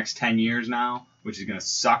him for the next 10 years now, which is going to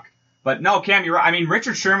suck. But no, Cam, you're right.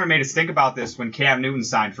 Richard Sherman made us think about this when Cam Newton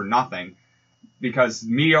signed for nothing, because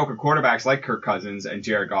mediocre quarterbacks like Kirk Cousins and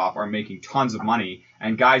Jared Goff are making tons of money,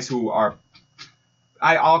 and guys who are,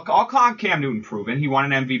 I'll call Cam Newton proven. He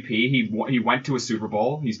won an MVP. He went to a Super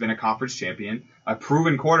Bowl. He's been a conference champion. A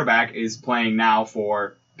proven quarterback is playing now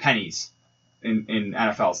for pennies in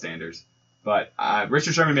NFL standards. But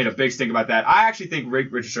Richard Sherman made a big stink about that. I actually think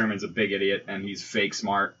Richard Sherman's a big idiot, and he's fake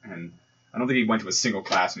smart, and I don't think he went to a single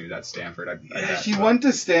class when he was at Stanford. He went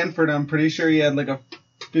to Stanford. I'm pretty sure he had a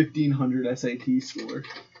 1,500 SAT score.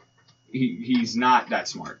 He's not that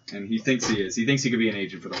smart, and he thinks he is. He thinks he could be an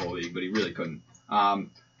agent for the whole league, but he really couldn't. But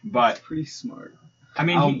he's pretty smart.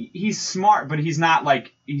 He's smart, but he's not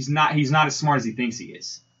as smart as he thinks he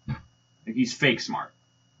is. Like, he's fake smart.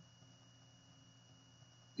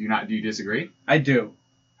 Do you disagree? I do.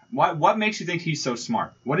 What makes you think he's so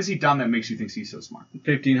smart? What has he done that makes you think he's so smart?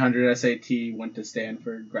 1500 SAT, went to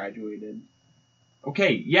Stanford, graduated.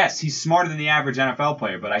 Okay, yes, he's smarter than the average NFL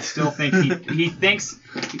player, but I still think he thinks.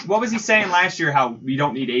 What was he saying last year? How we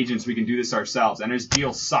don't need agents, we can do this ourselves, and his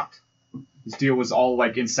deal sucked. His deal was all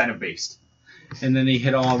like incentive based. And then he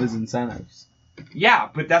hit all of his incentives. Yeah,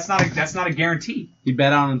 but that's not a guarantee. He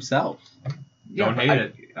bet on himself. Don't hate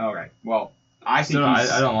it. All right. Well, I think Still,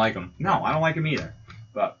 I don't like him. No, I don't like him either.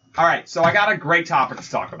 But all right, so I got a great topic to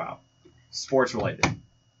talk about, sports related.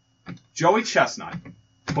 Joey Chestnut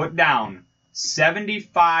put down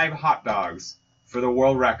 75 hot dogs for the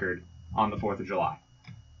world record on the 4th of July.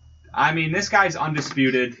 I mean, this guy's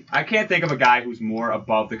undisputed. I can't think of a guy who's more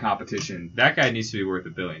above the competition. That guy needs to be worth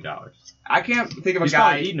 $1 billion. I can't think of a He's guy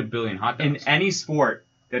probably eating 1 billion hot dogs. in any sport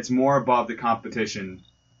that's more above the competition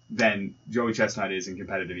than Joey Chestnut is in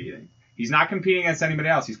competitive eating. He's not competing against anybody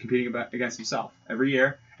else. He's competing against himself every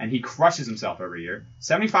year, and he crushes himself every year.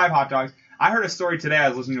 75 hot dogs. I heard a story today. I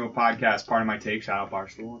was listening to a podcast, Part of My Take. Shout out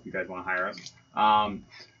Barstool if you guys want to hire us.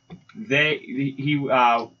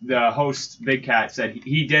 The host, Big Cat, said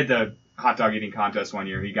he did the hot dog eating contest one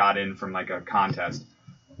year. He got in from like a contest.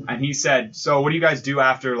 And he said, so what do you guys do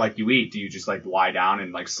after like you eat? Do you just like lie down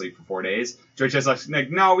and like sleep for 4 days? Joey Chestnut's like,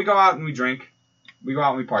 no, we go out and we drink. We go out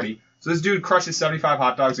and we party. So this dude crushes 75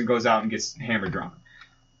 hot dogs and goes out and gets hammered drunk.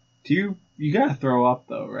 You gotta throw up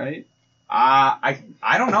though, right? I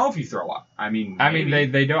don't know if you throw up. I mean,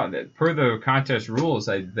 they don't. Per the contest rules,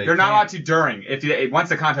 they're not allowed to during. Once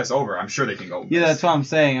the contest's over, I'm sure they can go. Yeah, that's what I'm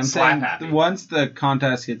saying. I'm slap saying happy. Once the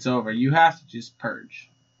contest gets over, you have to just purge.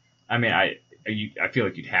 I mean, I feel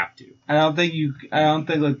like you'd have to. I don't think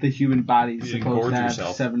like the human body is You supposed gorge to have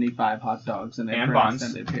yourself. 75 hot dogs in it And for buns. an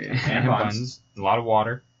extended period. And buns, a lot of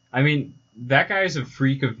water. I mean, that guy is a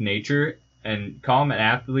freak of nature, and call him an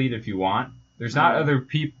athlete if you want. There's not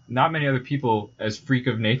many other people as freak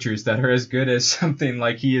of natures that are as good as something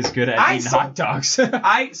like he is good at eating hot dogs.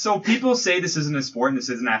 So people say this isn't a sport and this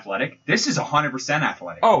isn't athletic. This is 100%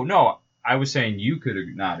 athletic. Oh no, I was saying you could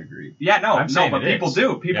not agree. Yeah, no, I'm saying but it people is.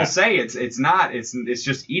 do. People Yeah. say it's not. It's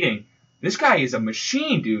just eating. This guy is a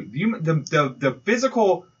machine, dude. The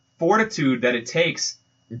physical fortitude that it takes.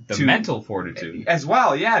 The mental fortitude. As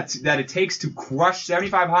well, yeah, that it takes to crush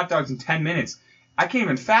 75 hot dogs in 10 minutes. I can't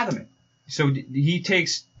even fathom it. So he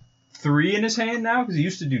takes 3 in his hand now because he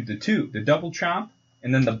used to do the 2, the double chomp,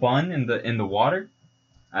 and then the bun in the water.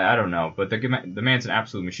 I don't know, but the man's an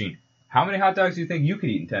absolute machine. How many hot dogs do you think you could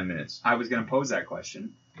eat in 10 minutes? I was gonna pose that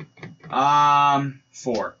question.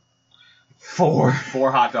 4. 4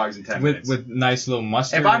 hot dogs in 10 minutes. With nice little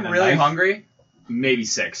mustard. If I'm and a really knife. hungry, maybe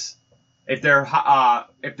 6. If they're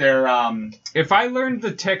If I learned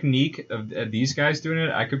the technique of these guys doing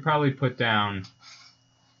it, I could probably put down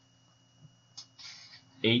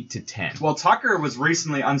 8 to 10. well, Tucker was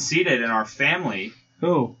recently unseated in our family.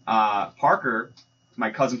 Who? Parker,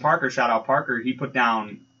 my cousin Parker, shout out Parker, he put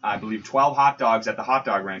down, I believe, 12 hot dogs at the hot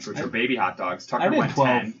dog ranch, which are baby hot dogs. Tucker I did went 12.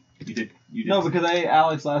 10. You did. No, because I ate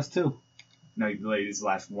Alex last 2. No, you delayed his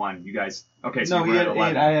last one. You guys. Okay, so No, you he were at had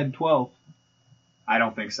 11. 8. I had 12. I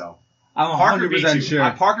don't think so. I'm Parker beat 100% you.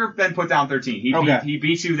 sure. Parker then put down 13. He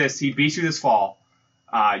beat you this fall.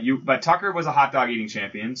 But Tucker was a hot dog eating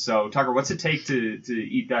champion. So Tucker, what's it take to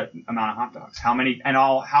eat that amount of hot dogs? How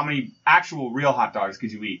many actual real hot dogs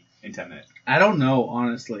could you eat in 10 minutes? I don't know,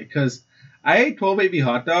 honestly, because I ate 12 baby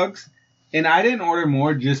hot dogs, and I didn't order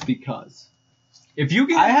more just because. If you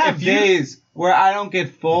get, I have days where I don't get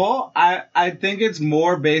full. I think it's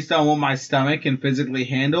more based on what my stomach can physically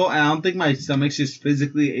handle, and I don't think my stomach's just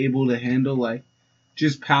physically able to handle, like,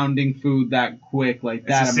 just pounding food that quick, like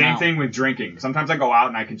that It's the same amount. thing with drinking. Sometimes I go out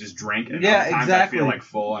and I can just drink, and Yeah, other times exactly. I feel like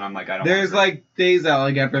full, and I'm like, I don't. There's wanna drink. like days that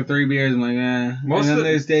like after 3 beers I'm like, eh. Most and then of the-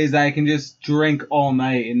 there's days that I can just drink all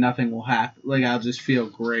night and nothing will happen. Like I'll just feel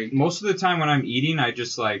great. most of the time when I'm eating, I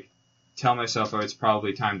just like tell myself, oh, it's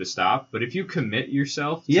probably time to stop. But if you commit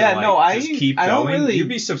yourself to just keep I don't going, really you'd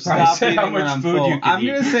be surprised stop at how eating when much I'm food full. you can I'm eat.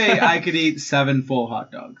 gonna say I could eat 7 full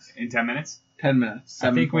hot dogs. in 10 minutes. 10 minutes. I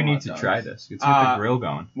 7 think we full need hot to dogs. try this. Let's get the grill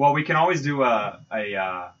going. Well, we can always do a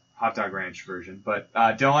hot dog ranch version. But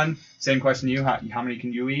Dylan, same question to you. How many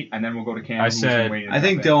can you eat? And then we'll go to Cam. I who's said- waiting to I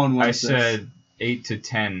think jump in. Dylan I wants said 8 to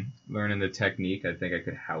 10. Learning the technique, I think I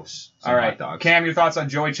could house some All right, hot dogs. Cam, your thoughts on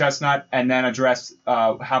Joey Chestnut, and then address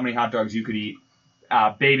how many hot dogs you could eat,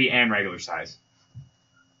 baby and regular size.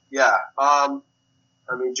 Yeah. I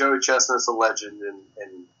mean, Joey Chestnut's a legend,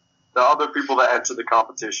 and the other people that enter the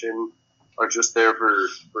competition are just there for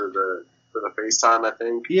the FaceTime, I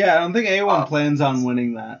think. Yeah, I don't think anyone Oh. plans on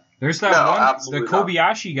winning that. There's that No, one. The absolutely not.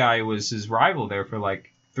 Kobayashi guy was his rival there for like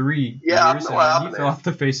 3 Yeah, I years, don't know what and then he happened fell there. off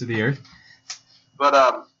the face of the earth.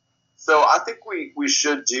 But so I think we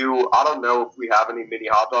should do. I don't know if we have any mini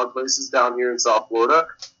hot dog places down here in South Florida.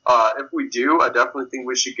 If we do, I definitely think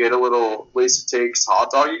we should get a little Wasted Takes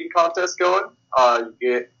hot dog eating contest going. You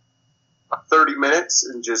get 30 minutes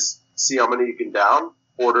and just see how many you can down.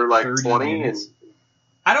 Order like 30 20 minutes. and.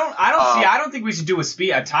 I don't think we should do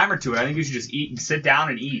a timer to it. I think we should just eat and sit down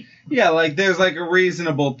and eat. Yeah, like there's like a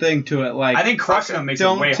reasonable thing to it. Like I think crushing them makes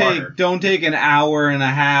it way harder. Don't take an hour and a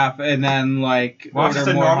half and then like Well, it's order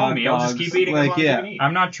just a more normal hot meal. Just dogs. keep eating Like as long as you can eat.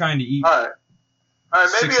 I'm not trying to eat All right, maybe an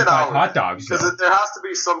 65 hour. hot dogs. Because Though. there has to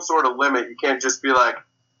be some sort of limit. You can't just be like,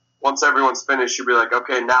 once everyone's finished, you'll be like,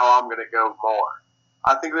 okay, now I'm going to go more.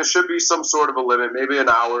 I think there should be some sort of a limit, maybe an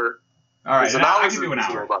hour. All right, Because an I hour can is a do an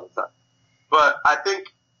reasonable hour. amount of time. But I think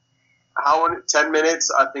 10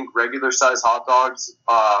 minutes, I think regular size hot dogs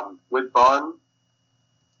with bun.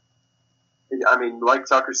 I mean, like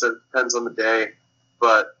Tucker said, it depends on the day.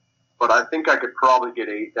 But I think I could probably get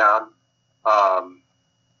 8 down.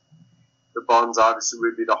 The buns obviously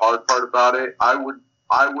would be the hard part about it. I would,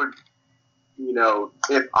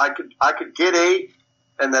 if I could get 8,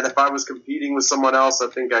 and then if I was competing with someone else, I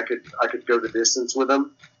think I could go the distance with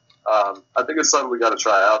them. I think it's something we got to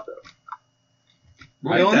try out though.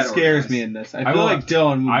 We'll get Dylan that scares organized. me in this. I I feel will- like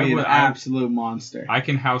Dylan would I be would- an absolute monster. I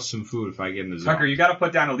can house some food if I get in the zone. Tucker, you got to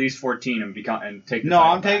put down at least 14 and take. The No,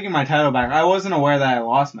 title I'm back. taking my title back. I wasn't aware that I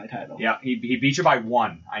lost my title. Yeah, he beat you by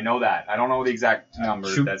 1. I know that. I don't know the exact number.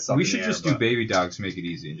 That's we something should in just there, do baby dogs, make it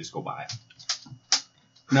easy, and just go buy it.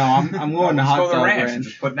 No, I'm going to Let's hot go to the dog ranch. ranch. And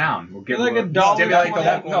just put down. We'll get They're like we'll $1 stimulate the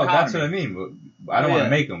Yeah, local No, that's what I economy. mean. I don't Oh, want yeah. to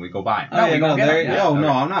make them. We go buy them. Oh, yeah, we no, go get they're, them. Yeah, no,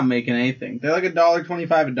 okay. I'm not making anything. They're like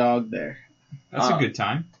 $1.25 a dog there. That's a good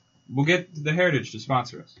time. We'll get the Heritage to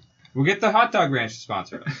sponsor us. We'll get the Hot Dog Ranch to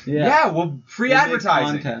sponsor us. Yeah, well, free We'll make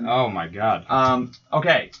advertising. content. Oh my God.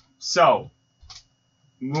 Okay, so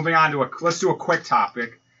moving on to let's do a quick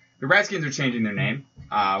topic. The Redskins are changing their name.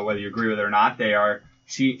 Whether you agree with it or not, they are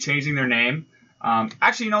changing their name.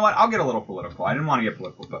 Actually, you know what? I'll get a little political. I didn't want to get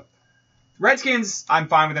political, but Redskins, I'm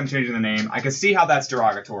fine with them changing the name. I can see how that's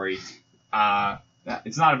derogatory.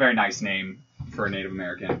 It's not a very nice name for a Native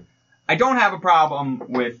American. I don't have a problem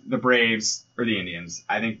with the Braves or the Indians.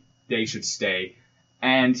 I think they should stay.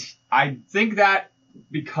 And I think that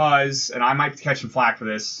because, and I might catch some flack for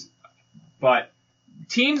this, but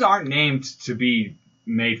teams aren't named to be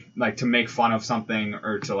made, like, to make fun of something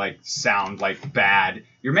or to, like, sound, like, bad.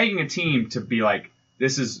 You're making a team to be like,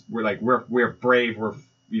 we're brave, we're,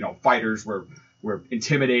 fighters, we're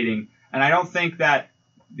intimidating. And I don't think that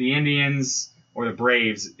the Indians or the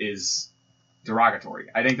Braves is derogatory.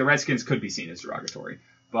 I think the Redskins could be seen as derogatory.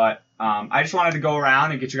 But I just wanted to go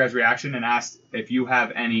around and get your guys' reaction and ask if you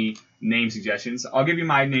have any name suggestions. I'll give you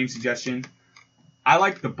my name suggestion. I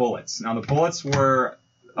like the Bullets. Now, the Bullets were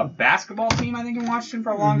a basketball team, I think, in Washington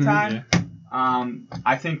for a long time.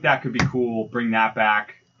 I think that could be cool. Bring that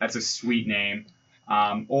back. That's a sweet name.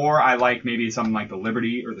 Or I like maybe something like the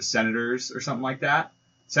Liberty or the Senators or something like that.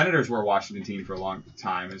 Senators were a Washington team for a long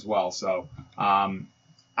time as well. So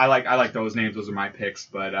I like those names. Those are my picks.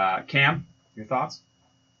 But Cam, your thoughts?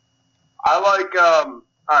 I like. All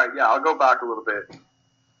right, yeah, I'll go back a little bit.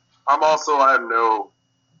 I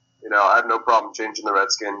have no problem changing the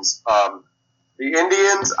Redskins. The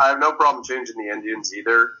Indians, I have no problem changing the Indians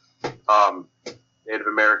either. Native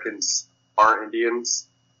Americans aren't Indians.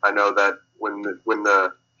 I know that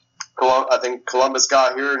I think Columbus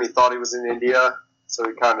got here and he thought he was in India, so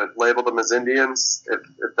he kind of labeled them as Indians. If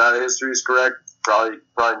that history is correct, probably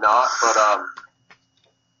not. But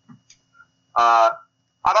I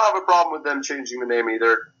don't have a problem with them changing the name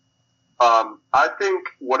either. I think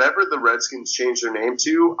whatever the Redskins change their name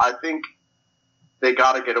to, I think they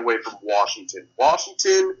got to get away from Washington.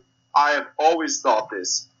 Washington, I have always thought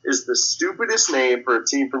this is the stupidest name for a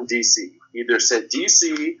team from D.C. Either said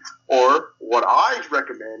D.C. or what I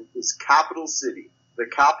recommend is Capital City. The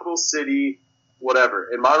Capital City, whatever.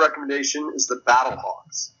 And my recommendation is the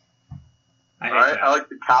Battlehawks. I hate All right, that. I like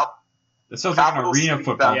the Cap. That sounds like an Capital arena City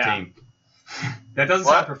football Battle. team. That doesn't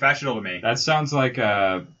What? sound professional to me. That sounds like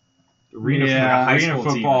a arena, Yeah, high arena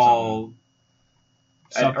school team or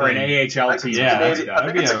football. Or an AHL I think team. it's a Yeah, Canadian, that'd I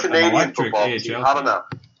think be it's a an Canadian electric football AHL team. I don't team. know.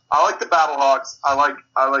 I like the Battlehawks. I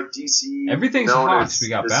like DC. Everything's known Hawks. as- We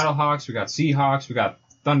got as- Battlehawks, we got Seahawks, we got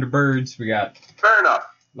Thunderbirds, we got Fair enough.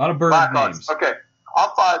 a lot of bird Blackhawks. names. Okay, I'm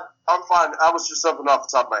fine. That was just something off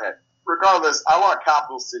the top of my head. Regardless, I want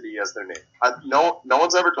Capital City as their name. No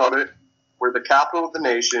one's ever done it. We're the capital of the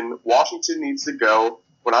nation. Washington needs to go.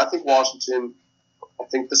 When I think Washington, I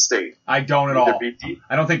think the state. I don't at Either all. be-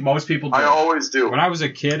 I don't think most people do. I always do. When I was a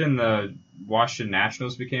kid and the Washington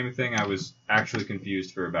Nationals became a thing, I was actually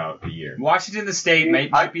confused for about a year. Washington, the state,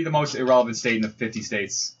 might be the most irrelevant state in the 50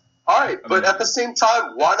 states. All right, but at the same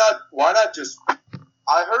time, why not just?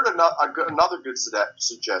 I heard another good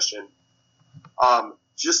suggestion.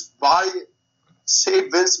 Just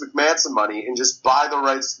save Vince McMahon some money and just buy the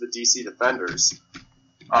rights to the DC Defenders.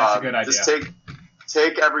 That's a good idea. Just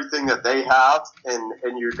take everything that they have,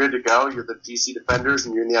 and you're good to go. You're the DC Defenders,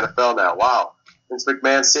 and you're in the NFL now. Wow. Vince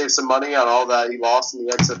McMahon saved some money on all that he lost in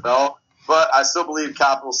the XFL, but I still believe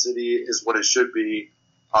Capital City is what it should be.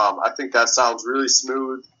 I think that sounds really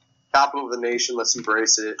smooth. Capital of the nation, let's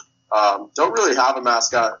embrace it. Don't really have a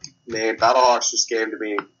mascot name. Battlehawks just came to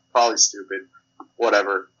me. Probably stupid.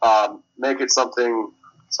 Whatever. Make it something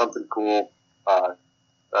cool.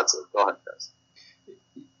 That's it. Go ahead, guys.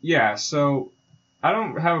 Yeah, so I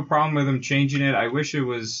don't have a problem with them changing it. I wish it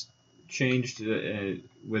was changed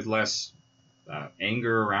with less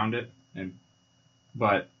anger around it.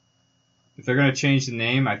 But if they're going to change the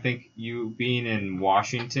name, I think you being in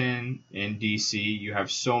Washington, in D.C., you have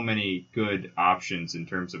so many good options in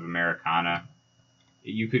terms of Americana.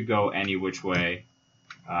 You could go any which way.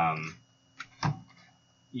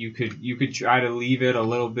 You could try to leave it a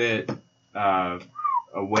little bit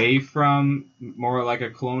away from more like a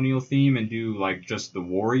colonial theme and do like just the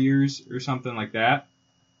Warriors or something like that,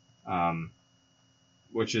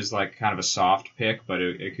 which is like kind of a soft pick, but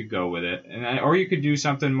it could go with it. Or you could do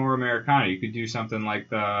something more Americana. You could do something like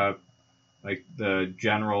the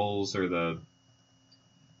Generals or the.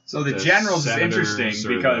 So the Generals is interesting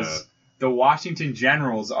because the Washington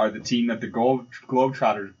Generals are the team that the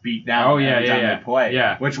Globetrotters beat down every time they play.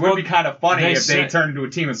 Yeah. Which would be kind of funny if they turned into a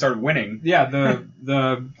team and started winning. Yeah, the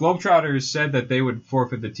Globetrotters said that they would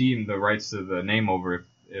forfeit the team the rights to the name over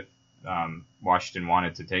if Washington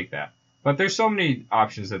wanted to take that. But there's so many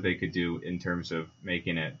options that they could do in terms of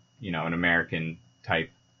making it, an American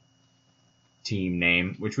type team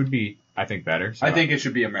name, which would be, I think, better. So I think it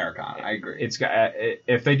should be Americana. I agree. It's got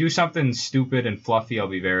if they do something stupid and fluffy, I'll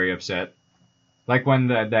be very upset. Like when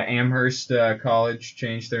the Amherst College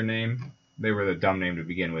changed their name. They were the dumb name to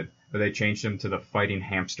begin with, but they changed them to the Fighting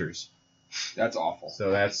Hamsters. That's awful.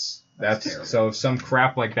 So that's terrible. So if some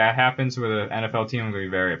crap like that happens with an NFL team, I'm going to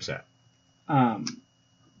be very upset.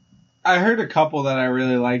 I heard a couple that I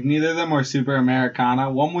really liked. Neither of them were super Americana.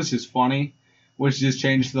 One was just funny, which just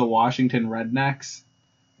changed to the Washington Rednecks,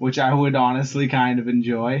 which I would honestly kind of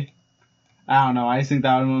enjoy. I don't know. I just think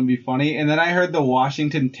that one would be funny. And then I heard the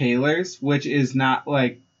Washington Taylors, which is not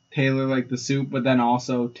like Taylor like the soup, but then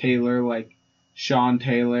also Taylor like Sean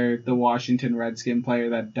Taylor, the Washington Redskin player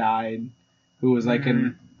that died, who was like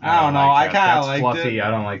an... I don't know. I kind of liked fluffy. it. I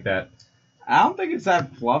don't like that. I don't think it's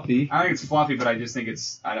that fluffy. I think it's fluffy, but I just think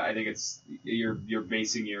I think it's you're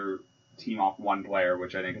basing your team off one player,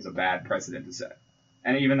 which I think is a bad precedent to set.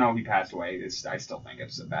 And even though he passed away, I still think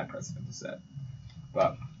it's a bad precedent to set.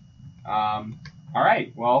 But all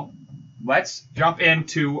right, well, let's jump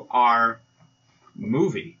into our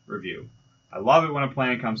movie review. I love it when a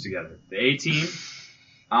plan comes together. The A-Team.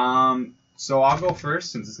 So I'll go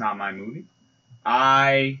first since it's not my movie.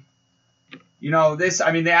 The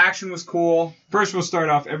action was cool. First, we'll start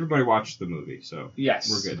off. Everybody watched the movie, so Yes.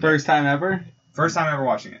 we're good. First time ever? First time ever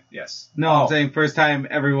watching it, yes. No, I'm saying first time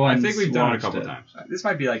everyone. I think we've done it a couple times. This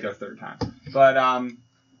might be like our third time. But,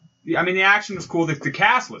 the action was cool. The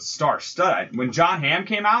cast was star-studded. When John Hamm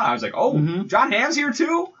came out, I was like, oh, John Hamm's here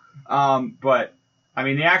too? But,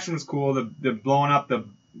 the action was cool. The blowing up the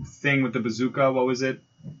thing with the bazooka, what was it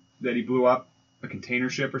that he blew up? A container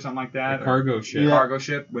ship or something like that? A cargo ship. A cargo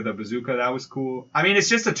ship with a bazooka. That was cool. It's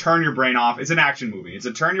just to turn your brain off. It's an action movie. It's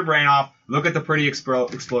a turn your brain off. Look at the pretty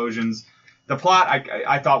explosions. The plot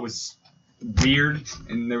I thought was weird,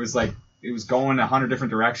 and there was it was going 100 different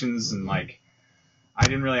directions, and I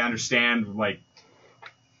didn't really understand.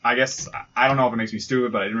 I guess I don't know if it makes me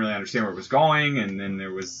stupid, but I didn't really understand where it was going, and then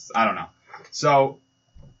there was I don't know. So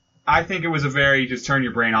I think it was a very just turn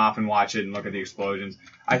your brain off and watch it and look at the explosions.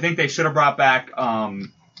 I think they should have brought back Mr.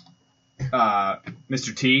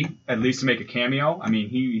 T at least to make a cameo.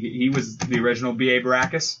 He was the original B.A.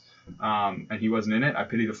 Baracus, and he wasn't in it. I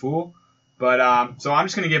pity the fool. But so I'm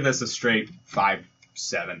just gonna give this a straight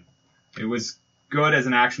 5-7. It was good as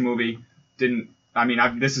an action movie.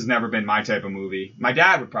 This has never been my type of movie. My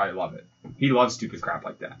dad would probably love it. He loves stupid crap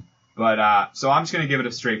like that. But so I'm just gonna give it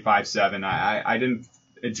a straight 5-7. I didn't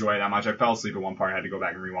enjoy it that much. I fell asleep at one part. I had to go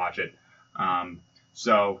back and rewatch it.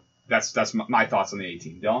 So that's my thoughts on the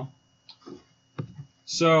A-Team. Dylan?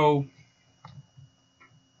 So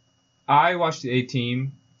I watched the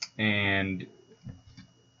A-Team, and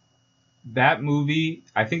that movie,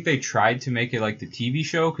 I think they tried to make it like the TV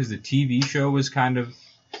show, because the TV show was kind of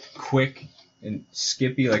quick and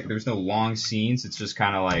skippy. Like, there's no long scenes. It's just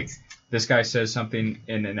kind of like this guy says something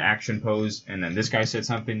in an action pose, and then this guy said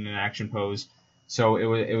something in an action pose. So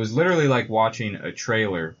it was literally like watching a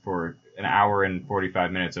trailer for an hour and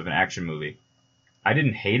 45 minutes of an action movie. I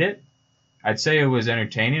didn't hate it. I'd say it was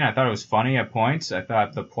entertaining. I thought it was funny at points. I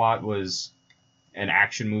thought the plot was an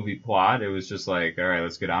action movie plot. It was just like, all right,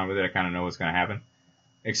 let's get on with it. I kind of know what's going to happen.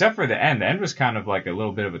 Except for the end. The end was kind of like a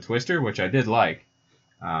little bit of a twister, which I did like.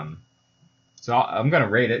 So I'm going to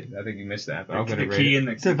rate it. I think you missed that, but I'm going to rate it.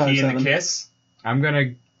 The key in the kiss? I'm going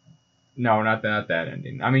to... No, not that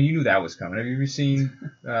ending. I mean, you knew that was coming. Have you ever seen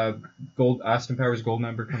Austin Powers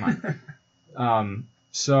Goldmember? Come on.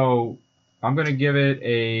 So I'm going to give it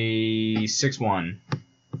a 6-1.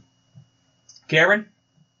 Cameron?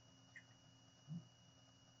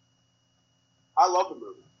 I love the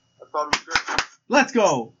movie. I thought it was great. Let's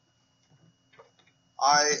go.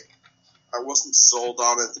 I wasn't sold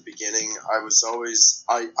on it at the beginning. I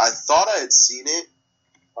thought I had seen it,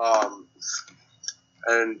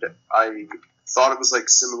 and I thought it was like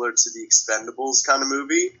similar to the Expendables kind of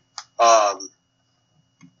movie.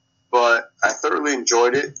 But I thoroughly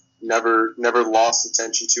enjoyed it. Never lost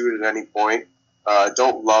attention to it at any point.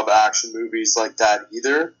 Don't love action movies like that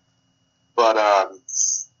either. But I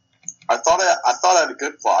thought it had a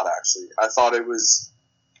good plot, actually. I thought it was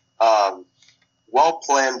well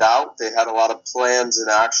planned out. They had a lot of plans in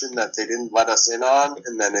action that they didn't let us in on,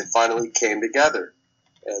 and then it finally came together.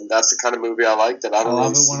 And that's the kind of movie I like. That I don't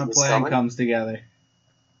love really it when a see plan comes together.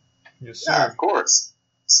 Yes, sir. Yeah, of course.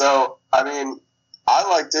 So, I mean, I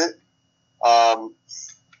liked it.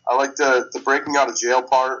 I liked the breaking out of jail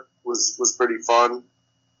part was pretty fun.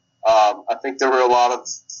 I think there were a lot of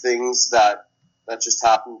things that just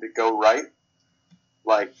happened to go right.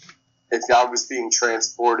 Like, if I was being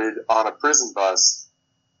transported on a prison bus,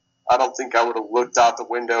 I don't think I would have looked out the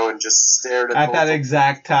window and just stared at that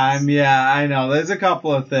exact time. Yeah, I know. There's a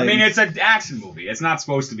couple of things. I mean, it's an action movie. It's not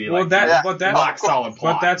supposed to be like rock solid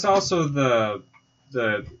plot. But that's also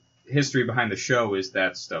the history behind the show is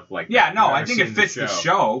that stuff. Like, yeah, no, I think it fits the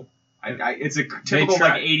show. It's a typical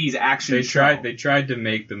like 80s action show. They tried to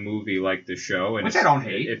make the movie like the show, and which I don't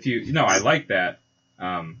hate. I like that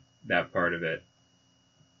that part of it.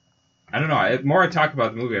 I don't know. The more I talk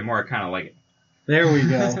about the movie, the more I kind of like it. There we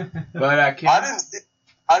go. But I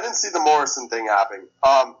didn't see the Morrison thing happening.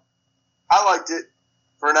 I liked it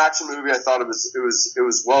for an action movie. I thought it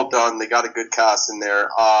was well done. They got a good cast in there.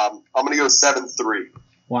 I'm gonna go 7-3.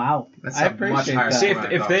 Wow, I appreciate that. See,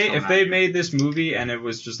 if they made this movie and it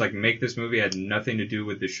was just like make this movie had nothing to do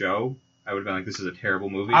with the show, I would have been like, this is a terrible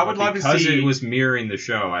movie. I would love to see because it was mirroring the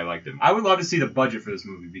show. I liked it. I would love to see the budget for this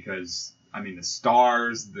movie because I mean the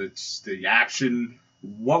stars, the action.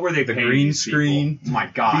 What were they paying? The green screen. Oh my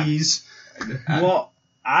God. These. Well,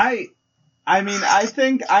 I mean, I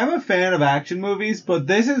think I'm a fan of action movies, but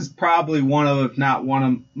this is probably one of, if not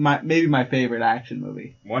one of maybe my favorite action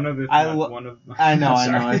movie. One of, I know,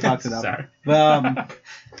 I talked it up. Sorry. But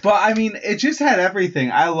I mean, it just had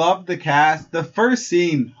everything. I loved the cast. The first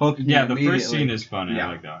scene hooked me immediately. The first scene is funny. Yeah.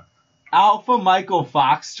 I like that. Alpha Michael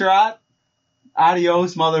Foxtrot,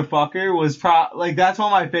 adios motherfucker, was that's one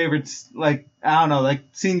of my favorites. Like, I don't know, like,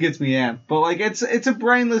 scene gets me amped. But like, it's a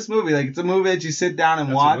brainless movie. Like, it's a movie that you sit down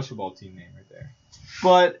and watch. That's a football team name right there.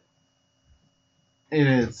 But it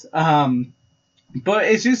is. But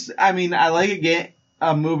it's just, I mean, I like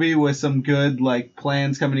a movie with some good like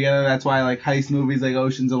plans coming together. That's why I like heist movies like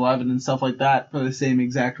Ocean's 11 and stuff like that for the same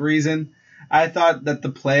exact reason. I thought that the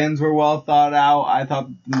plans were well thought out. I thought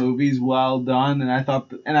the movie's well done, and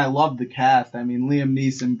I loved the cast. I mean, Liam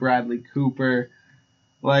Neeson, Bradley Cooper,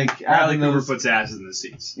 like Bradley Cooper puts asses in the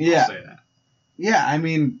seats. Yeah, I'll say that. Yeah, I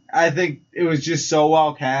mean, I think it was just so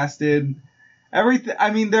well casted. Everything.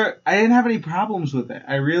 I mean, I didn't have any problems with it.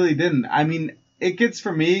 I really didn't. I mean, it gets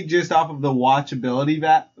for me just off of the watchability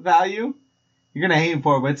value. You're gonna hate it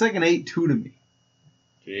for it, but it's like an 8.2 to me.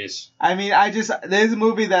 Jeez. I mean, there's a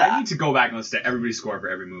movie that I need to go back and listen to everybody's score for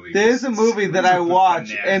every movie. There's a movie that I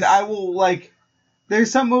watch, and I will like.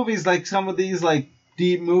 There's some movies like some of these like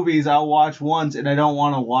deep movies I'll watch once and I don't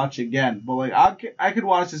want to watch again. But like I could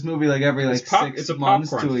watch this movie like every like 6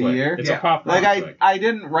 months to a year. It's a popcorn flick. I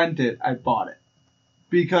didn't rent it. I bought it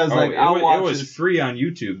because it was free on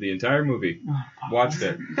YouTube. The entire movie. Watched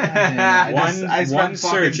it. I spent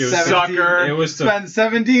search. It was sucker. It was spent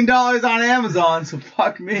 $17 on Amazon. So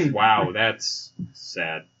fuck me. Wow, that's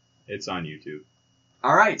sad. It's on YouTube.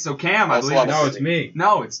 All right, so Cam, I believe. No, it's me.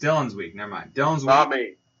 No, it's Dylan's week. Never mind. Dylan's week. Not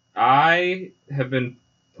me. I have been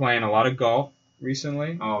playing a lot of golf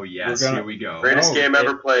recently. Oh yes, We're gonna- here we go. Greatest game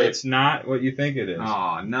ever played. It's not what you think it is.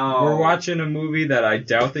 Oh no. We're watching a movie that I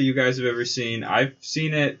doubt that you guys have ever seen. I've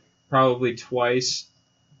seen it probably twice.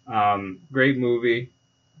 Great movie.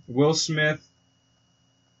 Will Smith,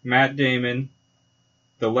 Matt Damon,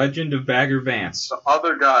 The Legend of Bagger Vance. The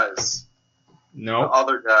other guys. Nope. The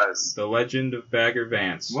other guys. The Legend of Bagger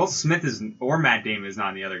Vance. Will Smith or Matt Damon is not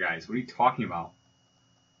in the other guys. What are you talking about?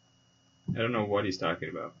 I don't know what he's talking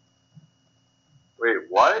about. Wait,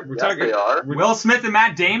 what? We're Yes, talking- they are. Will Smith and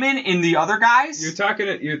Matt Damon in the other guys? You're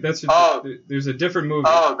talking. That's. Oh. There's a different movie.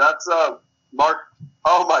 Oh, that's Mark.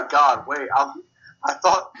 Oh my God! Wait, I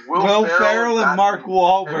thought Will Ferrell and Mark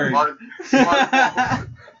Wahlberg. Mark Wahlberg.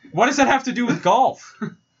 What does that have to do with golf?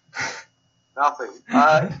 Nothing.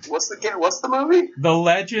 What's the movie? The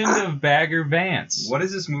Legend of Bagger Vance. What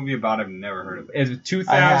is this movie about? I've never heard of it. It's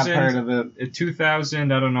 2000. I have heard of it.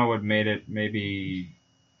 2000. I don't know what made it. Maybe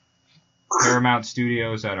Paramount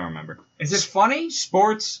Studios. I don't remember. Is it funny?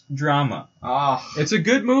 Sports drama. Oh, It's a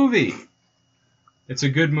good movie. It's a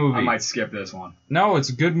good movie. I might skip this one. No, it's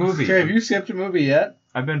a good movie. Okay, have you skipped a movie yet?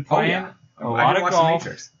 I've been playing a lot of watch golf. The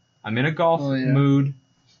Matrix. I'm in a golf Oh, yeah. mood.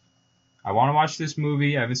 I want to watch this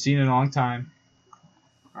movie. I haven't seen it in a long time.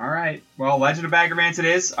 All right. Well, Legend of Bagger Vance it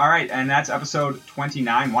is. All right, and that's episode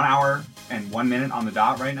 29. 1 hour and 1 minute on the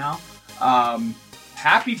dot right now.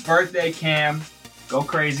 Happy birthday, Cam. Go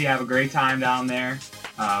crazy. Have a great time down there.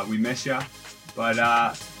 We miss you. But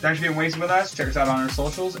thanks for being wasted with us. Check us out on our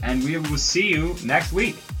socials, and we will see you next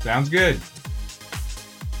week. Sounds good.